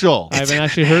Social. I haven't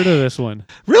actually heard of this one.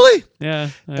 Really? Yeah,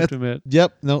 I have to admit.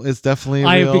 Yep. No, it's definitely.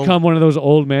 I've real. become one of those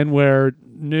old men where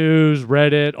news,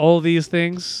 Reddit, all these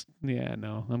things. Yeah,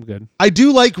 no, I'm good. I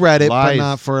do like Reddit, but Lies.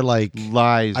 not for like.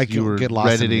 Lies. I You can't were get lost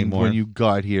in it Redditing anymore. when you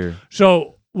got here.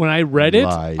 So when I read it,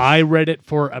 Lies. I read it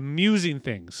for amusing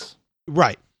things.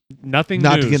 Right. Nothing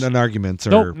Not news. to get in arguments or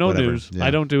Nope, no whatever. news. Yeah.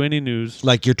 I don't do any news.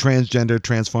 Like your transgender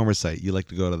transformer site. You like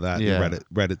to go to that Yeah.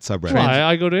 Reddit subreddit. Well,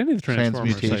 I go to any of the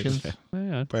Transformers Transmutations. sites. Yeah.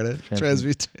 Reddit. Transmut-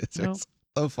 Transmutations.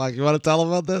 Oh fuck! You want to tell them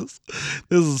about this?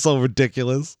 This is so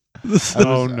ridiculous.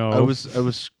 Oh, no. I was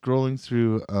scrolling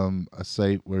through a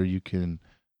site where you can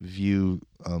view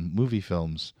movie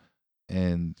films,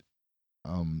 and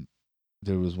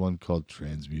there was one called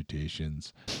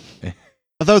Transmutations.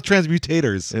 I thought it was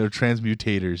transmutators. They were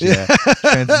transmutators, yeah.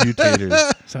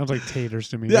 Transmutators. Sounds like taters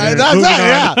to me. Yeah, There. that's Moving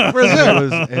that. on. Yeah, for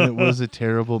sure. And it was a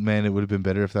terrible, man, it would have been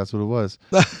better if that's what it was.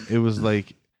 It was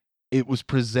like, it was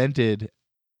presented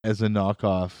as a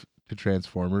knockoff to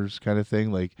Transformers kind of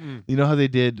thing. Like, you know how they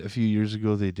did a few years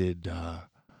ago, they did,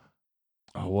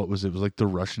 what was it? It was like the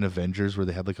Russian Avengers where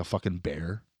they had like a fucking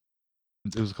bear.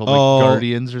 It was called like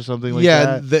Guardians or something like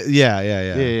yeah, that.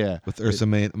 yeah. With Ursa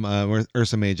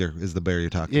Major is the bear you're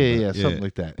talking about. Something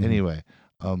like that. Mhm. Anyway,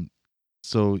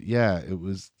 so yeah, it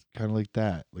was kind of like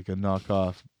that, like a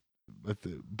knockoff,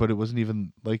 but it wasn't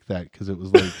even like that because it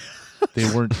was like they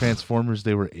weren't Transformers,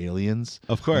 they were aliens.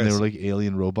 Of course. And they were like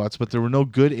alien robots, but there were no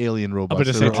good alien I'm robots. going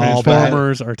to They say were all bad.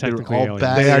 Transformers are They were technically all aliens.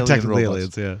 bad. They are alien technically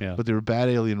robots. aliens, yeah. Yeah. But they were bad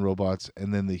alien robots,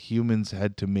 and then the humans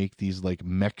had to make these like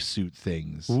mech suit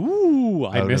things. Ooh,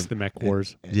 I Out missed of- the Mech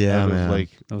Wars. Yeah, out man. of like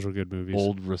Those were good movies.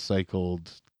 old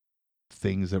recycled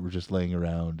things that were just laying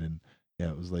around, and yeah,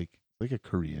 it was like a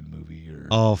Korean movie or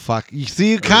Oh fuck! You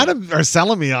see, you kind of are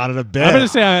selling me on it a bit. I'm going to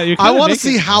say you're I kinda want to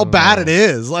making- see how bad it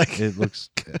is. Like, it looks.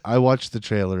 I watched the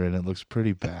trailer and it looks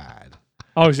pretty bad.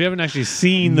 Oh, so you haven't actually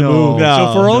seen the No, movie.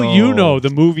 So for all you no. know, the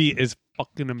movie is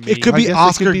fucking amazing. it could I be guess it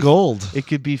Oscar could be- Gold. It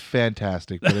could be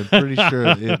fantastic, but I'm pretty sure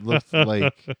it looked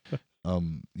like,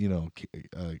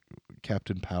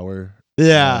 Captain Power.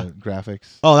 Yeah.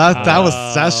 Graphics. Oh, that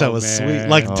show was man. sweet.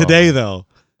 Like Oh. today though,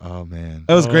 Oh man.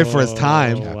 that was great for its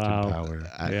time. Oh, Captain wow. Power.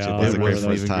 Actually, Yeah, it wasn't it great wasn't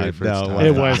for its even time. great for its No, time.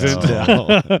 It wasn't.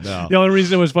 No, no. The only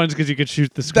reason it was fun is because you could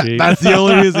shoot the screen. That's the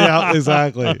only reason. Yeah,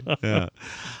 exactly. Yeah.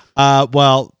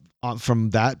 Well, from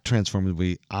that Transformers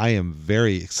movie, I am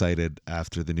very excited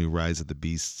after the new Rise of the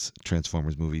Beasts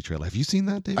Transformers movie trailer. Have you seen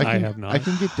that, David? I have not. I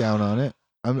can get down on it.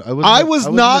 I was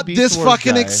not this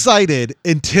fucking excited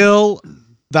until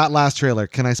that last trailer.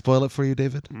 Can I spoil it for you,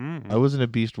 David? I wasn't a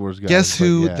Beast Wars guy. Guess but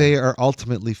who yeah, they are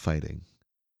ultimately fighting?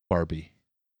 Barbie.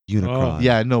 Unicron.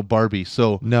 Yeah, no, Barbie.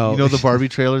 So No. you know the Barbie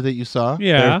trailer that you saw? They're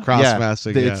Yeah.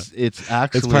 cross-mashing. Yeah. It's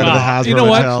actually It's part of the Wow. Hasbro You know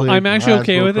what? Mattel. I'm actually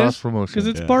okay Hasbro with this cross-promotion. because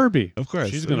it's Yeah. Barbie. Of course.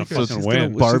 She's gonna Of course. fucking She's win. gonna-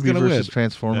 she's Barbie gonna versus win.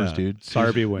 Transformers, Yeah. dude.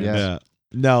 Barbie wins. Yeah. Yeah.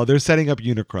 No, they're setting up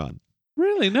Unicron.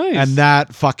 Really nice. And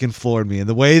that fucking floored me. And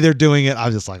the way they're doing it, I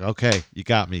was just like, okay, you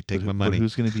got me. Take my But money.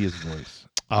 who's going to be his voice?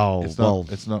 Oh, It's well,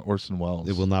 not. It's not Orson Welles.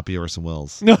 it will not be Orson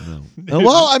Welles. No.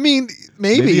 Well, I mean,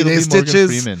 maybe it'll they be Morgan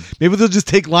stitches. Freeman. Maybe they'll just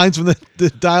take lines from the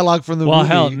dialogue from the Well, movie.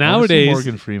 hell, I wanna see nowadays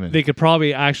Morgan Freeman. they could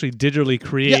probably actually digitally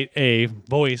create a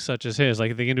voice such as his.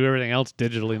 Like they can do everything else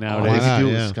digitally Why nowadays. not? do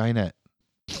it Yeah. with Skynet?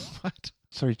 What?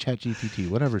 Sorry, ChatGPT.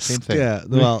 Whatever, same thing. Yeah,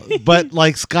 well, but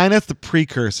like Skynet's the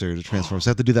precursor to Transformers. They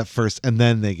have to do that first, and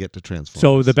then they get to Transformers.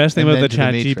 So the best thing And about the then to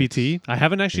Chat the Matrix. GPT, I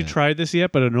haven't actually Yeah. tried this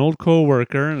yet, but an old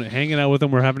coworker and hanging out with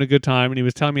him, we're having a good time, and he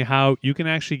was telling me how you can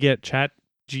actually get Chat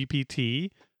GPT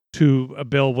to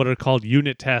build what are called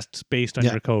unit tests based on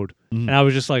Yeah. your code. Mhm. And I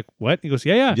was just like, "What?" He goes,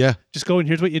 "Yeah. yeah, Just go and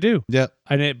here's what you do." yeah,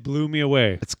 And it blew me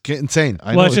away. it's insane.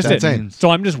 I Well, know it's what just that it. means. So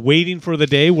I'm just waiting for the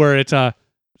day where it's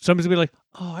somebody's gonna be like,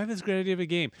 "Oh, I have this great idea of a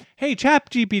game. Hey, Chat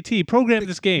GPT, program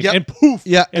this game," Yep. and poof,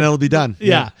 Yeah, and it'll be done.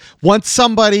 Yeah. Once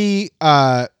somebody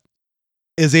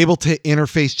is able to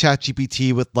interface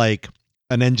ChatGPT with like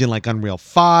an engine like Unreal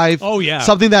 5, Oh yeah.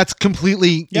 something that's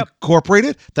completely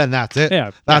incorporated, then that's it.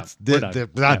 Yeah. That's we're done. done.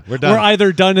 Done. We're done. We're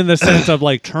either done in the sense of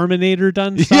like Terminator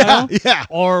done style. Yeah.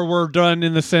 Or we're done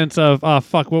in the sense of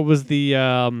what was the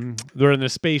they're in the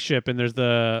spaceship and there's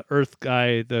the Earth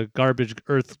guy, the garbage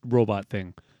Earth robot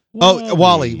thing. Oh,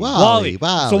 Wall-E.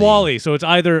 So Wall-E. So it's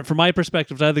either, from my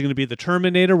perspective, it's either going to be the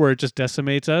Terminator where it just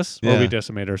decimates us, or we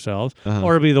decimate ourselves,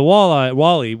 or it'll be the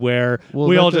Wall-E where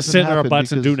we all just sit in our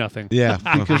butts and do nothing. Yeah.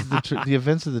 Because the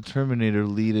events of the Terminator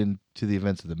lead into the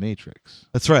events of the Matrix.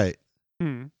 That's right.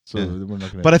 So we're not going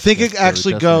to. But I think it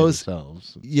actually goes.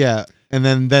 Ourselves. Yeah. And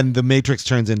then the Matrix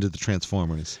turns into the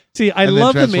Transformers. See, I And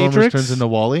love then the Transformers Matrix. turns into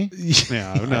Wall-E.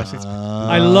 Yeah, no, see,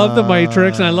 I love the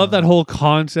Matrix, and I love that whole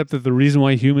concept that the reason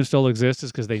why humans still exist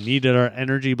is because they needed our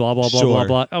energy. Blah blah blah blah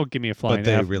blah. Oh, give me a flying But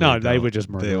they F. really No, they don't. would just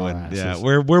murder They our wouldn't. Yeah, asses.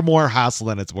 we're more hassle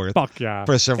than it's worth. Fuck yeah.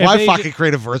 For sure. If Why they fucking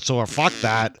create a virtual or fuck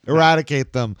that?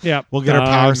 Eradicate them. Yeah, We'll get our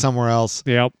power somewhere else.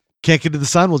 Yep. Can't get to the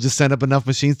sun. We'll just send up enough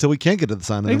machines till we can't get to the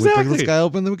sun, and then we bring the Exactly. sky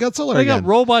open. Then we got solar They again. got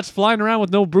robots flying around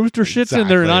with no booster shits, and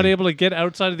they're not Exactly. able to get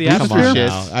outside of the Booster Come on atmosphere.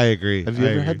 shits. now. I agree. Have you I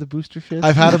ever agree. had the booster shit?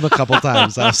 I've had them a couple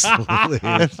times. Absolutely.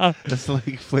 That's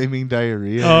like flaming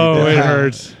diarrhea. Oh, it Yeah.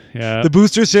 hurts. Yeah. The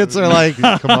booster shits are like. You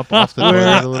come up off the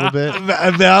toilet a little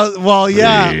bit. Well,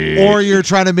 yeah. Or you're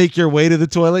trying to make your way to the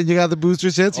toilet and you got the booster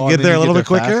shits. You Oh, get and there a then you little get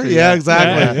bit there quicker. faster, Yeah, yeah.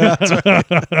 exactly. Yeah. Yeah,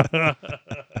 that's right.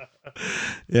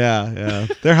 Yeah.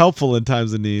 They're helpful in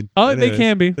times of need. Oh, It they is.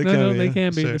 can be. They No, can no, be, they yeah.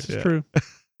 can be. Sure, This is yeah. true.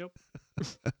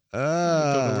 Don't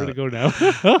know where to go now.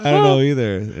 I don't know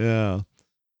either. Yeah.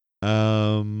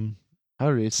 How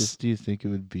racist do you think it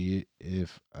would be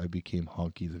if I became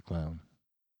Honky the Clown?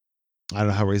 I don't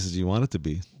know how racist you want it to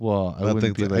be. Well, I don't wouldn't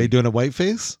think be that- like, Are you doing a white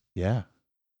face? yeah,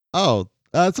 Oh,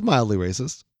 it's mildly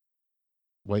racist.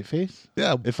 white face?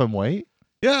 Yeah. If I'm white?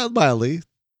 Yeah, mildly.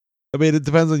 I mean, it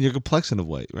depends on your complexion of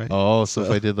white, right? Oh, so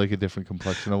if I did like a different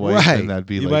complexion of white, right. then that'd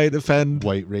be you like might offend.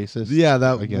 white racist? Yeah,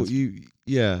 that against-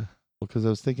 Yeah, Because I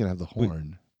was thinking I have the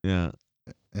horn. yeah.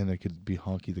 And I could be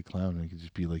Honky the Clown, and I could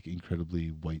just be like incredibly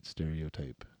white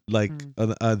stereotype. Like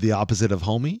the opposite of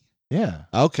homie. Yeah.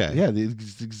 Okay. Yeah,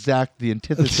 the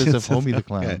antithesis of Homie the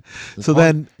Clown. Okay. It's So Honky-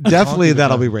 then definitely Honky the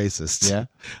that'll be Clown. racist. Yeah.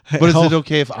 But is it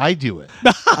okay if I do it?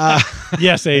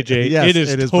 Yes, AJ. Yes, it is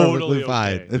perfectly totally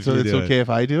fine. okay. It's, if you it's do it. okay if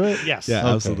I do it? Yes. Yeah, Okay.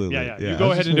 absolutely. Yeah. Yeah. You go I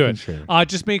was ahead just and do it. making sure.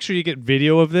 Just make sure you get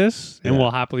video of this, and Yeah.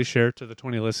 we'll happily share it to the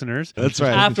 20 listeners. That's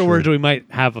right. Afterwards, we might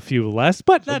have a few less,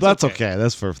 but Well, that's, that's okay.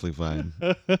 That's perfectly fine.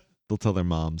 They'll tell their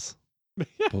moms. But,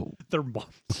 They're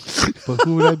moms. but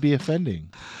who would I be offending?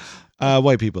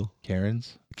 White people.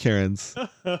 Karens? Karens.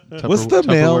 What's the Tupperware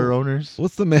male- owners?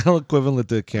 What's the male equivalent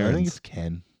to I think Karens? it's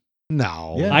Ken.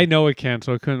 No. Yeah. I know it can,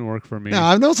 so it couldn't work for me. No,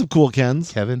 I've known some cool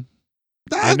Kens. Kevin?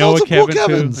 I know a some Kevin cool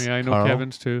too. Kevins. Yeah, I know Carl?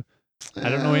 Kevin's too. I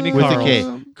don't know any With a Carls.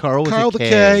 K. Carl with Carl a the K.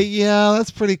 K. Yeah,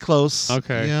 that's pretty close.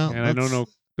 Okay. Yeah, and I don't that's- know.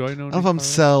 Do I know? I don't any know if I'm Carls?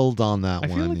 sold on that I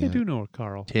one. feel like I yet. do know a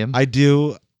Carl. Tim? I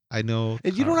do. I know.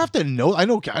 And you don't Carl. have to know. I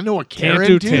know a Can't Karen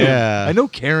do too. Tim. Yeah. I know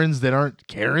Karens that aren't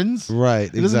Karens.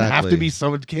 Right. It doesn't have to exactly. be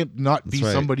someone. Can't not be That's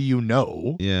right. somebody you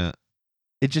know. Yeah.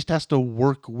 It just has to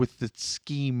work with the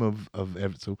scheme of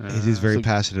so He's very so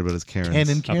passionate about his Karens. Ken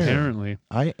and Karen. Apparently.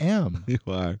 I am. You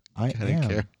are. I Ken am. and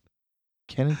Karen.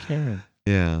 Ken and Karen.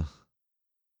 Yeah.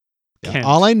 Kent.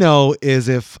 All I know is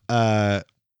if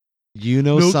you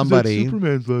know Nope, somebody, that's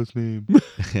Superman's last name.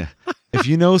 if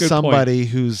you know Good somebody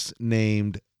who's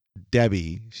named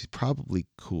Debbie, she's probably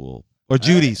cool. Or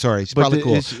Judy, sorry, she's probably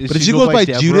cool. is But if she she go goes by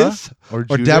Deborah Judith or or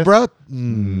Judith? Deborah,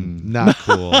 Mm. not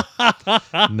cool.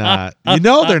 Not. You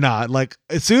know they're not. Like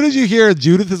as soon as you hear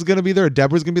Judith is gonna be there or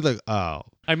Deborah's gonna be like, oh.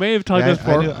 I may have talked Yeah, this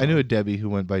before. I knew a Debbie who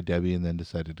went by Debbie and then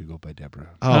decided to go by Deborah.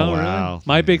 Oh, really? wow.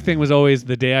 My big thing was always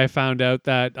the day I found out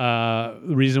that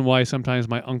the reason why sometimes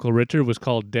my Uncle Richard was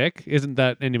called Dick isn't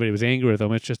that anybody was angry with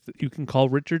him. It's just that you can call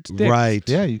Richards Dick. Right.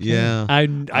 Yeah, you can. Yeah. I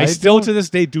I still don't- to this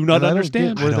day do not and I don't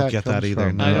understand. get where I don't that get that comes either,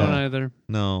 from. no. I don't Yeah. either.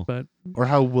 No. But Or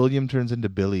how William turns into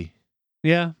Billy.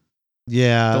 yeah,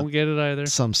 Yeah. don't get it either.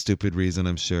 Some stupid reason,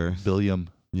 I'm sure. Billiam.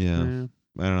 Yeah. Yeah.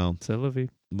 I don't know. C'est la vie.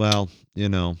 Well,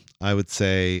 I would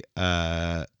say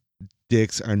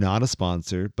dicks are not a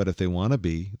sponsor, but if they want to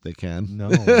be, they can. No,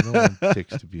 no one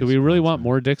dicks to be. Do a we really sponsor. want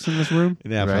more dicks in this room?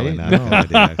 Yeah, probably Right? not. No. No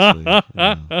idea, actually.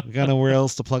 Yeah. We got nowhere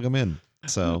else to plug them in.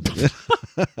 So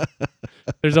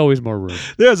There's always more room.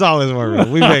 there's always more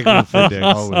room. We make room for dicks.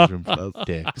 Always room for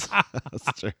dicks.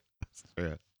 That's true. That's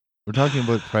true. We're talking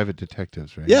about private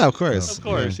detectives, right? Yeah, of course. Of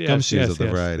course, Yeah. yes, Gumshoes yes, of the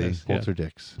yes, variety. yes. Yeah. Polter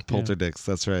dicks. Polter dicks.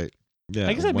 That's right. Yeah.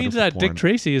 I guess that means wonderful that Dick porn.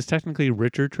 Tracy is technically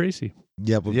Richard Tracy.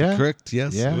 Yeah, would Yeah. be correct.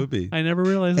 Yes, Yeah. it would be. I never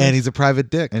realized And that. he's a private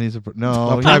dick. And he's a A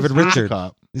private he's a Richard.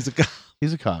 cop. He's a cop.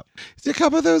 He's a cop. Is he a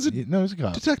cop? I thought he was a No, he's a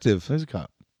cop. detective. He's a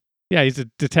cop. Yeah, he's a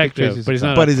detective, he's but he's a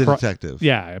not. But he's a detective.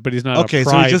 Yeah, but he's not. Okay, a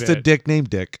so he's just a private. dick named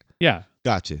Dick. Yeah,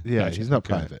 Gotcha. Yeah, Gotcha. he's not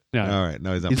Okay. private. no. All right.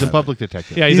 No, he's not He's a private. public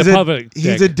detective. Yeah, he's a public. He's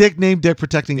dick. a dick named Dick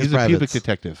protecting He's his a privates. pubic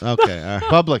detective. Okay. All right.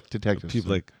 Public detective.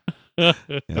 Public. A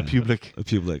Yeah. public. A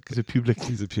public. He's a public.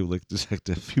 He's a public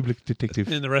detective. Public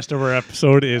detective. And the rest of our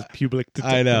episode is public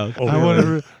detective. I know. Oh, I really?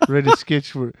 want to write a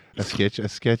sketch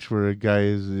where a guy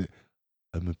is.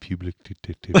 I'm a public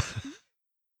detective.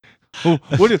 Oh,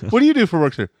 what do you do for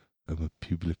work, sir? I'm a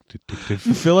public detective.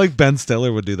 I feel like Ben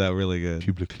Stiller would do that really good.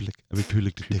 Public. I'm a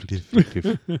public detective.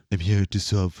 detective. I'm here to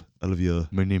solve all of your.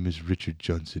 My name is Richard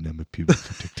Johnson. I'm a public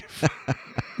detective.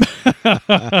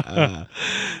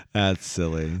 That's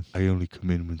silly. I only come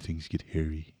in when things get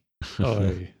hairy.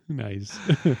 Oh, nice.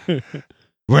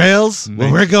 Rails? Where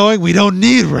Nights- we're going, we don't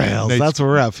need rails. Nights- That's where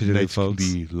we're at today, Nights can folks.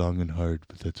 be long and hard,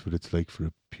 but that's what it's like for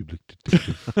a public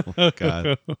detective. Oh,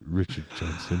 God. Richard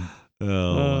Johnson.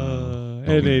 Oh, wow.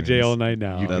 NAJ all night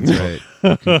now. You can That's call- right.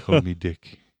 You can call me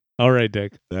Dick. All right,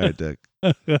 Dick. All right, Dick.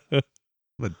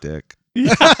 What a dick.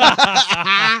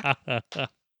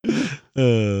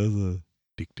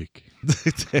 Dick.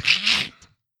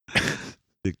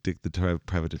 Dick. Dick, the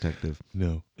private detective.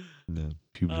 No. No.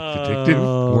 Public detective.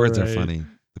 Words are right. funny.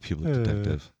 The public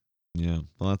detective. Yeah.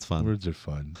 Well, that's fun. Words are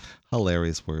fun.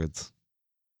 Hilarious words.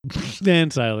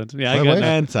 And silence. Yeah, I My got wife- that.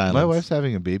 And silence. My wife's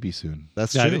having a baby soon.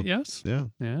 That's Got true. it? Yes. Yeah.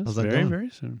 Yes. How's that Very, going? very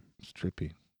soon. It's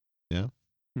trippy.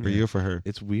 For you or for her?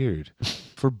 It's weird.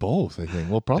 For both, I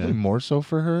think. Well, probably Yeah. more so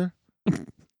for her.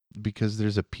 Because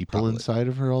there's a people Probably. inside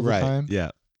of her all the Right. time.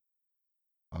 Yeah.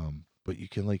 But you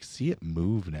can like see it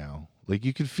move now. Like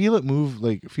you could feel it move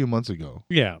like a few months ago.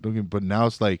 Yeah. But now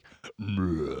it's like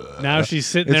Now she's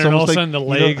sitting It's there and all of almost a sudden the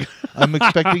like, you know, leg. I'm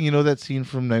expecting, that scene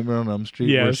from Nightmare on Elm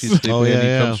Street where Yes. she's sleeping Oh, and yeah, he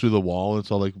yeah. comes through the wall and it's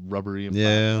all like rubbery and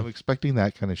Yeah. I'm expecting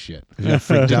that kind of shit. You're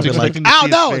freaked out. Just You're like, expecting to ow, see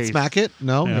his no, and face. smack it.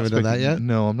 No, Yeah. never done that yet.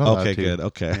 No, I'm not allowed Okay, to. good.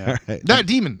 Okay, Yeah. all right. That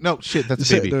demon. No, shit, that's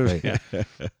a baby. Right. Yeah.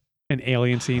 An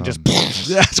alien scene just.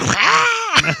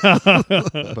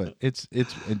 But it's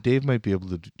and Dave might be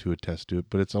able to attest to it,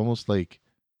 but it's almost like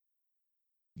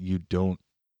you don't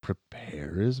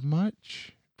prepare as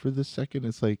much for the second.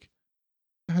 It's like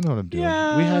I know what I'm doing.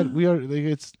 Yeah. We are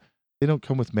like they don't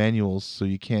come with manuals, so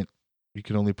you can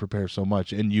only prepare so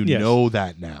much, and you Yes. know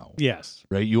that now, Yes.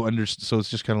 right? You understand. So it's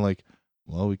just kind of like,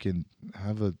 well, we can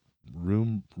have a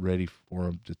room ready for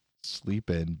him to sleep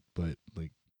in, but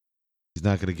like. He's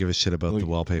not going to give a shit about the Like,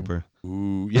 wallpaper.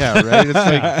 Ooh, yeah, right. It's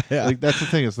like, Yeah. like that's the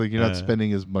thing. It's like you're not Yeah.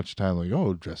 spending as much time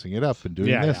like dressing it up and doing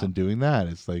Yeah, this yeah. and doing that.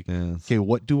 It's like, Yeah. okay,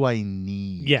 what do I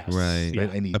need? Yes. Right. right.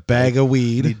 I need A bag of I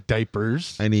weed. need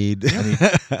diapers, I need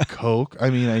Coke. I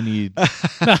need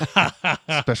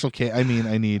special K. I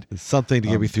need. something to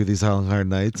get me through these long, hard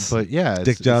nights. But yeah,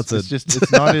 Dick Johnson. It's just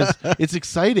it's not as it's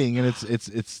exciting and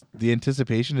it's the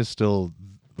anticipation is still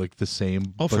like the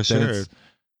same. Oh, but for then sure.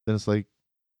 Then it's like,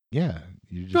 yeah,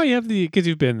 you just No, you have because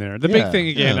you've been there. The big Yeah, thing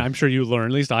again, yeah. I'm sure you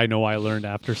learned. At least I know I learned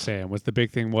after Sam. Was the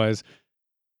big thing was,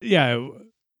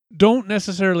 don't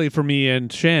necessarily for me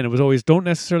and Shan. It was always don't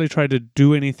necessarily try to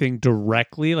do anything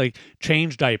directly, like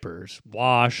change diapers,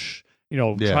 wash. Yeah.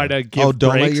 Try to give. don't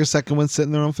let breaks. your second one sit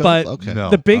in their own filth. But Okay. No.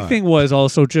 The big All right. thing was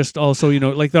also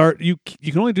like there are, you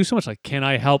can only do so much. Like, can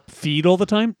I help feed all the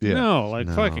time? Yeah. No, like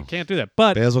No. fuck, I can't do that.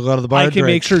 But May as well go to the bar I and can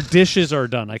drink. make sure dishes are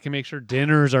done. I can make sure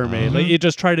dinners are made. Like Mhm. you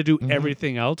just try to do Mhm.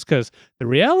 everything else because the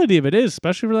reality of it is,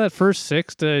 especially for that first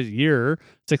 6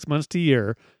 months to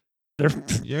year, they're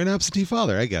You're an absentee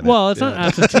father. I get it. well, it's Yeah. not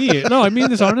absentee. No, I mean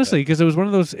this honestly because it was one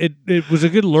of those. It was a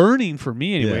good learning for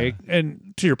me anyway.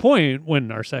 And to your point,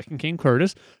 when our second came,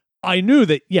 Curtis, I knew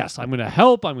that yes, I'm going to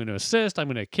help, I'm going to assist, I'm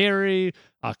going to carry,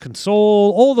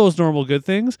 console, all those normal good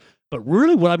things. But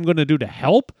really, what I'm going to do to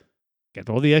help, get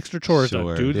all the extra chores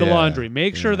Sure. done, do the Yeah. laundry,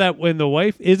 make sure Yeah. that when the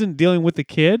wife isn't dealing with the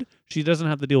kid, she doesn't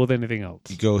have to deal with anything else.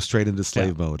 You go straight into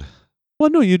slave mode, Well,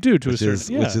 no, you do to a which certain is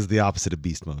yeah. which is the opposite of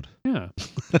beast mode. Yeah.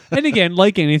 And again,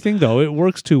 like anything though, it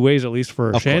works two ways, at least for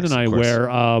Of Shan course, and I, of course.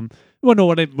 where what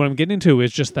I'm getting into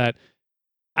is just that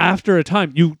after a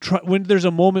time, you try when there's a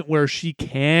moment where she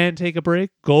can take a break,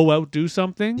 go out, do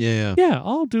something. Yeah. Yeah,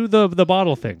 I'll do the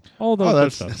bottle thing. All those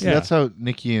good stuff. see, Yeah. that's how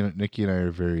Nikki and I are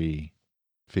very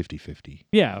 50-50.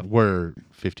 Yeah. Where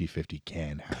 50-50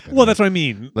 can happen. Well, that's what I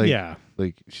mean. Like- yeah.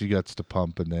 like she gets to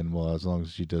pump, and then as long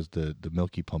as she does the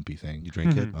milky pumpy thing, You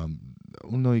drink it. Mhm.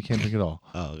 well, no, you can't drink it all.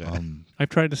 Oh, okay. I've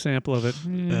tried a sample of it.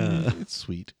 It's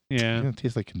sweet. Yeah. It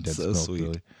tastes like condensed So milk, sweet.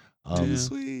 really. Too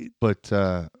sweet. But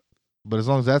as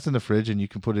long as that's in the fridge and you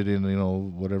can put it in,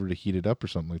 whatever to heat it up or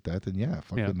something like that, then yeah,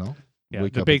 fucking no. Yeah,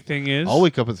 wake the up. big thing is, I'll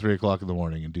wake up at 3:00 in the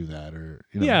morning and do that, or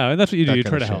yeah, and that's what you do. that You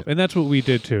kind try of to help, shit. and that's what we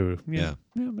did too. Yeah.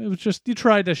 It was just you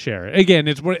tried to share it. Again,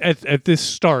 it's what at this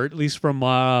start, at least from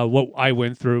what I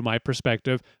went through, my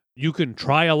perspective. You can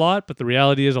try a lot, but the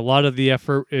reality is a lot of the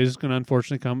effort is going to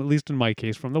unfortunately come, at least in my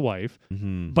case, from the wife.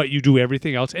 Mm-hmm. But you do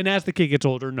everything else. And as the kid gets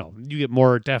older, no, you get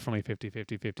more definitely 50,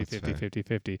 50, 50, That's 50, fair. 50,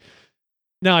 50.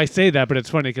 Now, I say that, but it's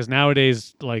funny because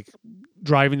nowadays, like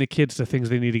driving the kids to things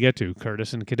they need to get to,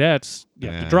 Curtis and cadets, you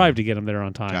have to Yeah. drive to get them there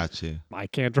on time. Got you. I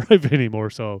can't drive anymore.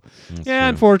 So, That's yeah, true.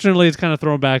 unfortunately, it's kind of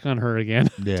thrown back on her again.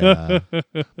 Yeah.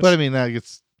 But I mean, that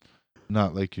it's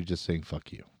not like you're just saying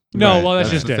 "fuck you." No, Right. well, that's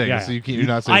That's just the it. thing. Yeah. So you're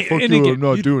not saying "fuck and you." again, I'm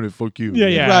not you- doing it. Fuck you. Yeah,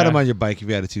 You yeah. ride them on your bike if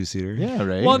you had a 2-seater. Yeah,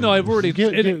 right. Well, no, I've already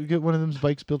get one of them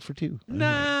bikes built for two.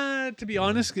 Nah, to be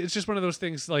honest, it's just one of those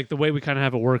things. Like the way we kind of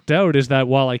have it worked out is that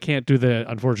while I can't do the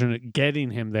unfortunate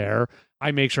getting him there,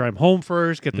 I make sure I'm home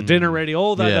first, get the dinner ready,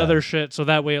 all that Yeah. other shit. So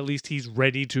that way, at least he's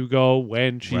ready to go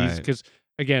when she's. Right. Because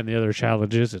again, the other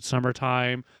challenge is it's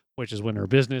summertime, which is when her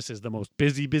business is the most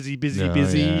busy. Oh,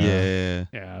 Yeah.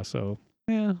 Yeah, so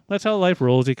yeah, that's how life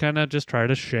rolls. You kind of just try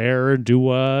to share and do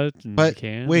what you But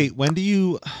can. wait, when do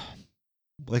you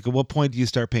like? At what point do you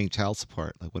start paying child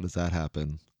support? Like, when does that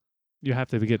happen? You have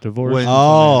to get divorced. When,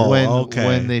 Oh, when okay.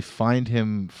 when they find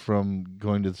him from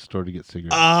going to the store to get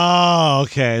cigarettes. Oh,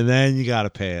 okay. Then you got to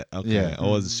pay it. Okay. Yeah. I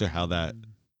wasn't sure how that.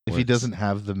 if he works. doesn't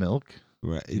have the milk,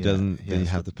 Right. He Yeah, doesn't. he Then you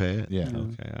has have to pay it. yeah.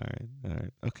 Mm. Okay. All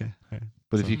right. Okay. All right.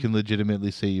 But if So- you can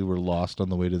legitimately say you were lost on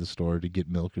the way to the store to get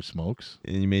milk or smokes,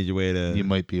 and you made your way to you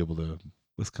might be able to.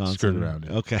 Wisconsin, skirt around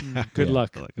it. Okay. Good Yeah.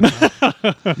 luck.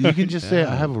 You can just say,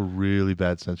 Yeah. "I have a really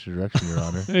bad sense of direction, Your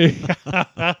Honor."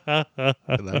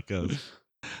 That goes.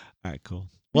 All right. Cool.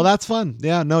 Well, that's fun.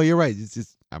 Yeah. No, you're right. It's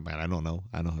just. I mean, I don't know.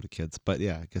 I know how to kids, but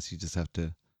yeah, I guess you just have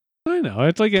to I know.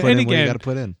 It's like, put and in what you again, got to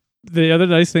put in. the other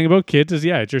nice thing about kids is,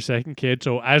 yeah, it's your second kid.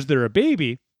 So as they're a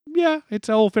baby, yeah, it's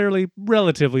all fairly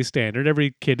relatively standard.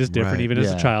 Every kid is different, Right. even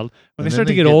as a Yeah. child. When And they then start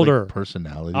to get like, older,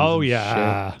 personalities. oh and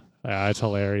yeah, yeah, it's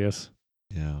hilarious.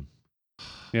 Yeah.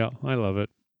 Yeah, I love it.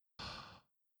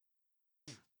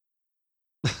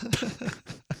 shit.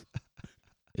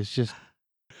 It's just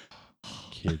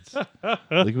kids.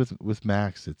 Like with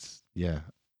Max, it's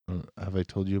have I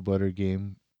told you about our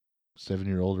game,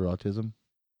 7-year-old or autism,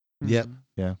 Yep.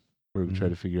 where we try Mhm.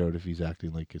 to figure out if he's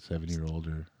acting like a 7-year-old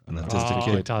or An an autistic Oh,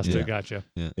 kid. fantastic. Yeah. Gotcha.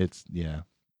 It's Yeah.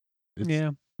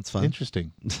 It's fun.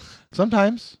 interesting.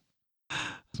 Sometimes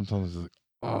it's like,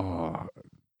 oh,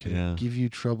 can Yeah. it give you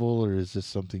trouble, or is this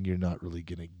something you're not really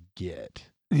gonna get?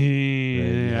 Yeah,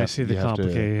 I have- see the you have to-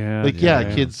 complicated. Yeah, Like,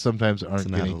 yeah. kids sometimes aren't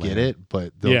another gonna get layer. it,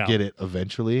 but they'll Yeah. get it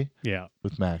eventually. yeah.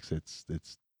 With Max, it's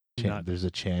Not- there's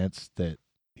a chance that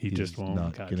He he's just won't.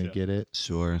 not Gotcha. gonna get it.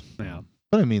 Sure. Yeah.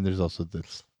 But I mean, there's also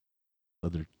this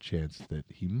other chance that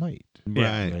he might,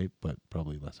 Yeah. Right. But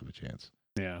probably less of a chance.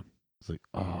 Yeah. It's like,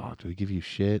 oh, do I give you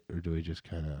shit, or do I just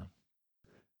kind of?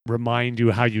 Remind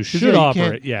you how you should you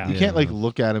operate. Yeah. You can't like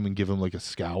look at him and give him like a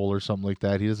scowl or something like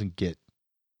that. He doesn't get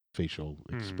facial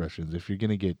Hmm. expressions. If you're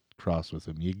gonna get cross with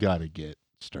him, you gotta get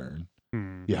stern.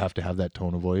 Hmm. You have to have that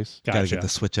tone of voice. Got to Gotcha. get the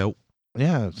switch out.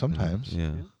 Yeah, sometimes.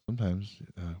 Yeah. Sometimes.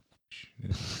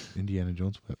 Indiana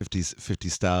Jones whip. 50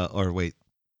 style, or wait,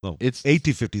 no, It's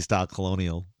 1850 style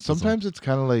colonial. sometimes it's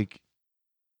kind of like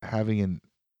having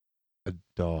a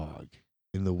dog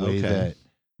in the way Okay. that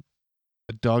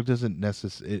a dog doesn't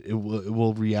necessarily it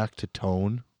will react to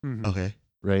tone, Mhm. Okay.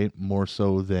 right? More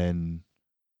so than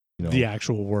The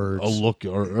actual words. a look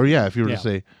or yeah, if you were Yeah. to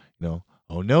say,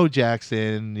 oh no,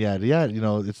 Jackson, yeah,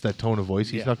 it's that tone of voice.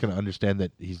 He's Yeah. not going to understand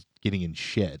that he's getting in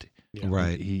shit. Yeah.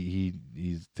 Right. He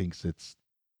thinks it's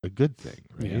a good thing,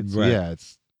 right? Yeah. So, Right. yeah,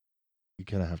 it's you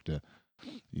kind of have to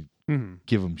Mhm.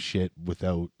 give him shit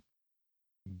without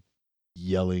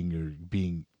yelling or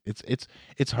being.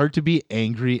 It's hard to be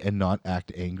angry and not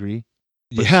act angry,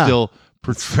 but Yeah. still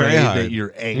It's very portray hard. that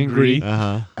you're Angry. angry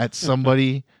Uh-huh. at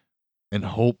somebody and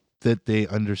hope that they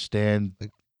understand.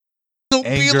 Don't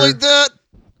Anger. be like that.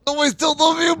 No, I still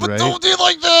love you, but Right. don't be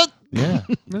like that. Yeah,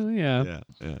 Oh, yeah. Yeah.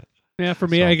 Yeah. Yeah. For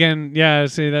me, So- again, yeah.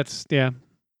 See, that's yeah.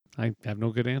 I have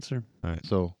no good answer.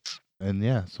 so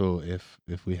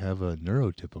if we have a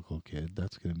neurotypical kid,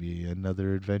 that's going to be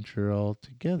another adventure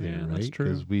altogether, Yeah, right? that's true.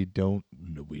 Because we don't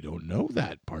know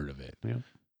that part of it.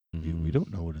 We Mhm.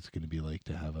 don't know what it's going to be like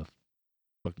to have a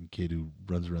fucking kid who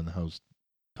runs around the house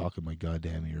talking my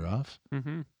goddamn ear off.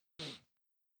 Mm-hmm.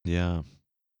 Yeah.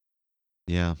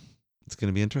 Yeah. It's going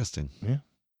to be interesting.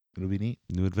 It'll be neat.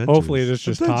 New adventures. Hopefully, it's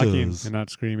just talking Adventures. and not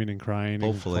screaming and crying. and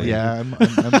Hopefully. complaining.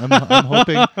 Yeah, I'm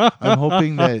hoping. I'm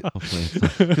hoping that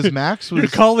Hopefully. because Max You're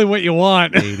was calling what you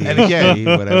want. 80, And again- 80,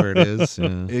 whatever it is.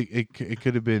 Yeah. it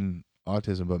could have been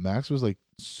autism, but Max was like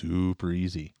super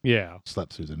easy. Yeah.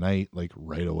 Slept through the night like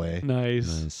right away.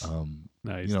 Nice. Nice.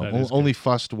 Nice. That is Only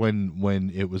fussed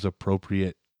when it was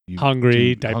appropriate.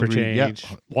 Hungry, diaper hungry, change,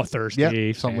 thirsty,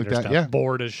 yeah, something like that. stuff, Yeah,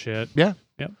 bored as shit. yeah.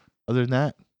 Yep. Other than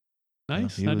that,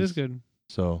 Nice. he That was- is good.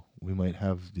 so we might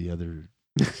have the other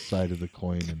side of the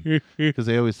coin, and because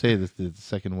they always say that the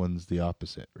second one's the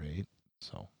opposite, right?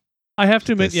 So I have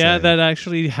to admit, They yeah, say. that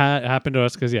actually happened to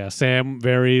us because, yeah, Sam,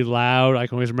 very loud. I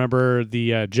can always remember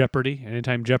the Jeopardy.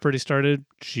 Anytime Jeopardy started,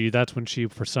 that's when she,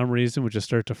 for some reason, would just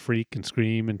start to freak and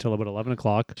scream until about 11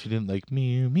 o'clock. she didn't like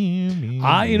mew mew mew.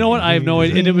 You know what? I have no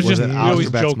idea. And it was just, we always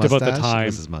Oscar Beck's joked about the mustache? time. It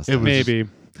was his mustache. It was Maybe.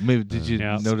 Maybe did you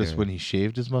Yeah. notice Scary. when he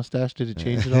shaved his mustache? Did it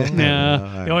change at all? Yeah.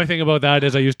 Yeah. The only thing about that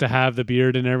is I used to have the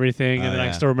beard and everything, and Oh, then I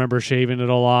yeah. still remember shaving it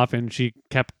all off, and she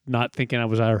kept not thinking I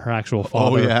was her actual Oh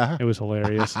father. yeah. It was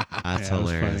hilarious. That's Yeah, it was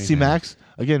hilarious. funny. See, Max,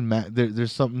 again,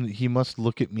 there's something he must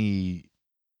look at me,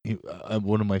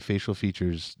 one of my facial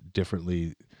features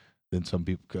differently than some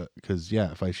people. Because yeah,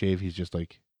 if I shave, he's just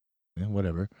like,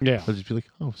 whatever. Yeah. I'll just be like,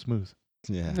 oh, smooth.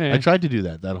 Yeah. Yeah. I tried to do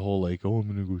that whole like, oh, I'm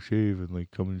gonna go shave and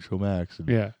like come and show Max. And,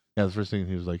 Yeah. the first thing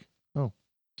he was like, oh,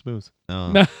 smooth.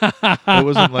 Oh. It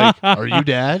wasn't like, are you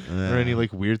dad? Yeah. Or any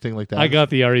like weird thing like that. I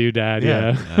got the "Are you dad?"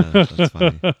 Yeah. Yeah, That's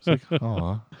funny. It's like,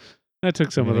 aw. that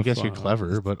took some of the I guess fun. you're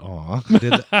clever, but aw.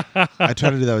 I tried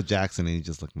to do that with Jackson, and he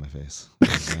just looked in my face. All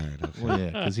right, okay. Well,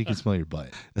 yeah, because he can smell your butt.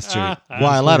 That's true. Well, I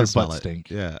Smell let him your smell butt it. stink.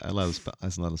 Yeah, I let him smell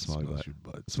your Smells butt. your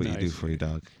butt. That's what you do Nice. for your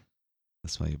dog. I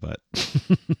smell your butt.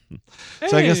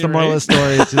 So I guess the Hey, moral of right? the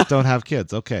story is just don't have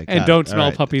kids. Okay. And got don't it. smell All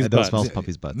right. puppies' And don't butts. smell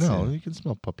puppies' butts. No, yeah. you can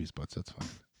smell puppies' butts. That's fine.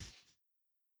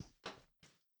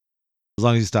 As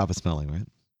long as you stop it smelling, right?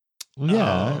 Well,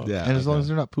 yeah, Oh, yeah, and as long okay. as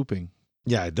they're not pooping.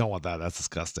 Yeah, I don't want that. That's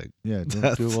disgusting. Yeah, don't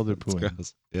That's, do it while they're that's pooing.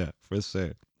 gross. Yeah, for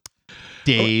sure.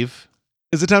 Dave,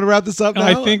 Is it time to wrap this up now?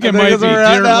 I think it might be it's all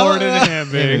right Dear now? Lord in and a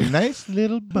Hamburg. nice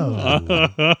little bow.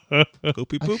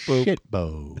 Poopy A poop poop. shit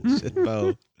bow. Shit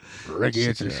bow. Ricky,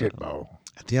 it's a Shit shit bow.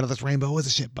 At the end of this rainbow is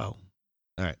a shit bow.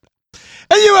 All right.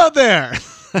 And you out there.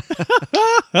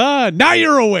 Now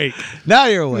you're awake. Now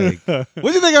you're awake. What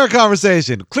do you think of our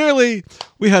conversation? Clearly,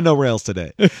 we had no rails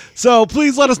today. So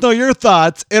please let us know your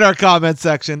thoughts in our comment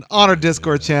section on our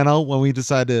Discord channel when we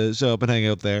decide to show up and hang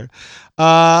out there.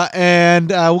 And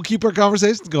we'll keep our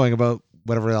conversations going about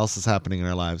whatever else is happening in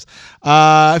our lives.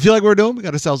 If you like what we're doing, we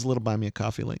got ourselves a little Buy Me a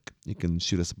Coffee link. You can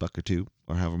shoot us $1 or $2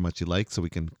 or however much you like so we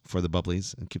can, for the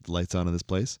bubblies, and keep the lights on in this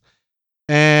place.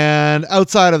 And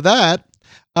outside of that,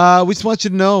 we just want you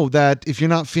to know that if you're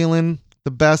not feeling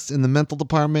the best in the mental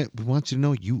department, we want you to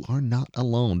know you are not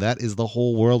alone. That is the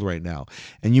whole world right now.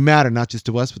 And you matter not just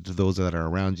to us, but to those that are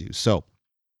around you. So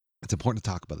it's important to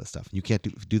talk about this stuff. You can't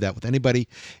do that with anybody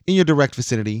in your direct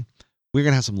vicinity. We're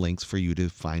going to have some links for you to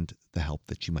find the help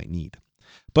that you might need.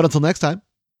 But until next time,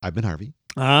 I've been Harvey.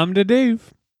 I'm the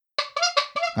Dave.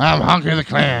 I'm Honky the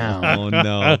Clown. Oh,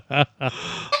 no.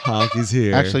 Honky's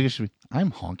here. Actually, you should be.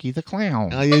 I'm Honky the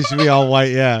Clown. Oh, you should be all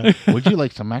white, yeah. Would you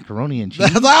like some macaroni and cheese?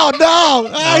 Oh, no.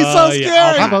 Oh, he's so yeah.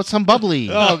 scary. How about some bubbly?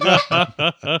 Oh,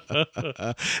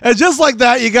 God. And just like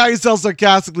that, you got yourself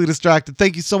sarcastically distracted.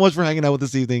 Thank you so much for hanging out with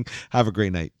us this evening. Have a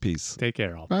great night. Peace. Take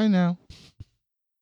care, all. Bye now.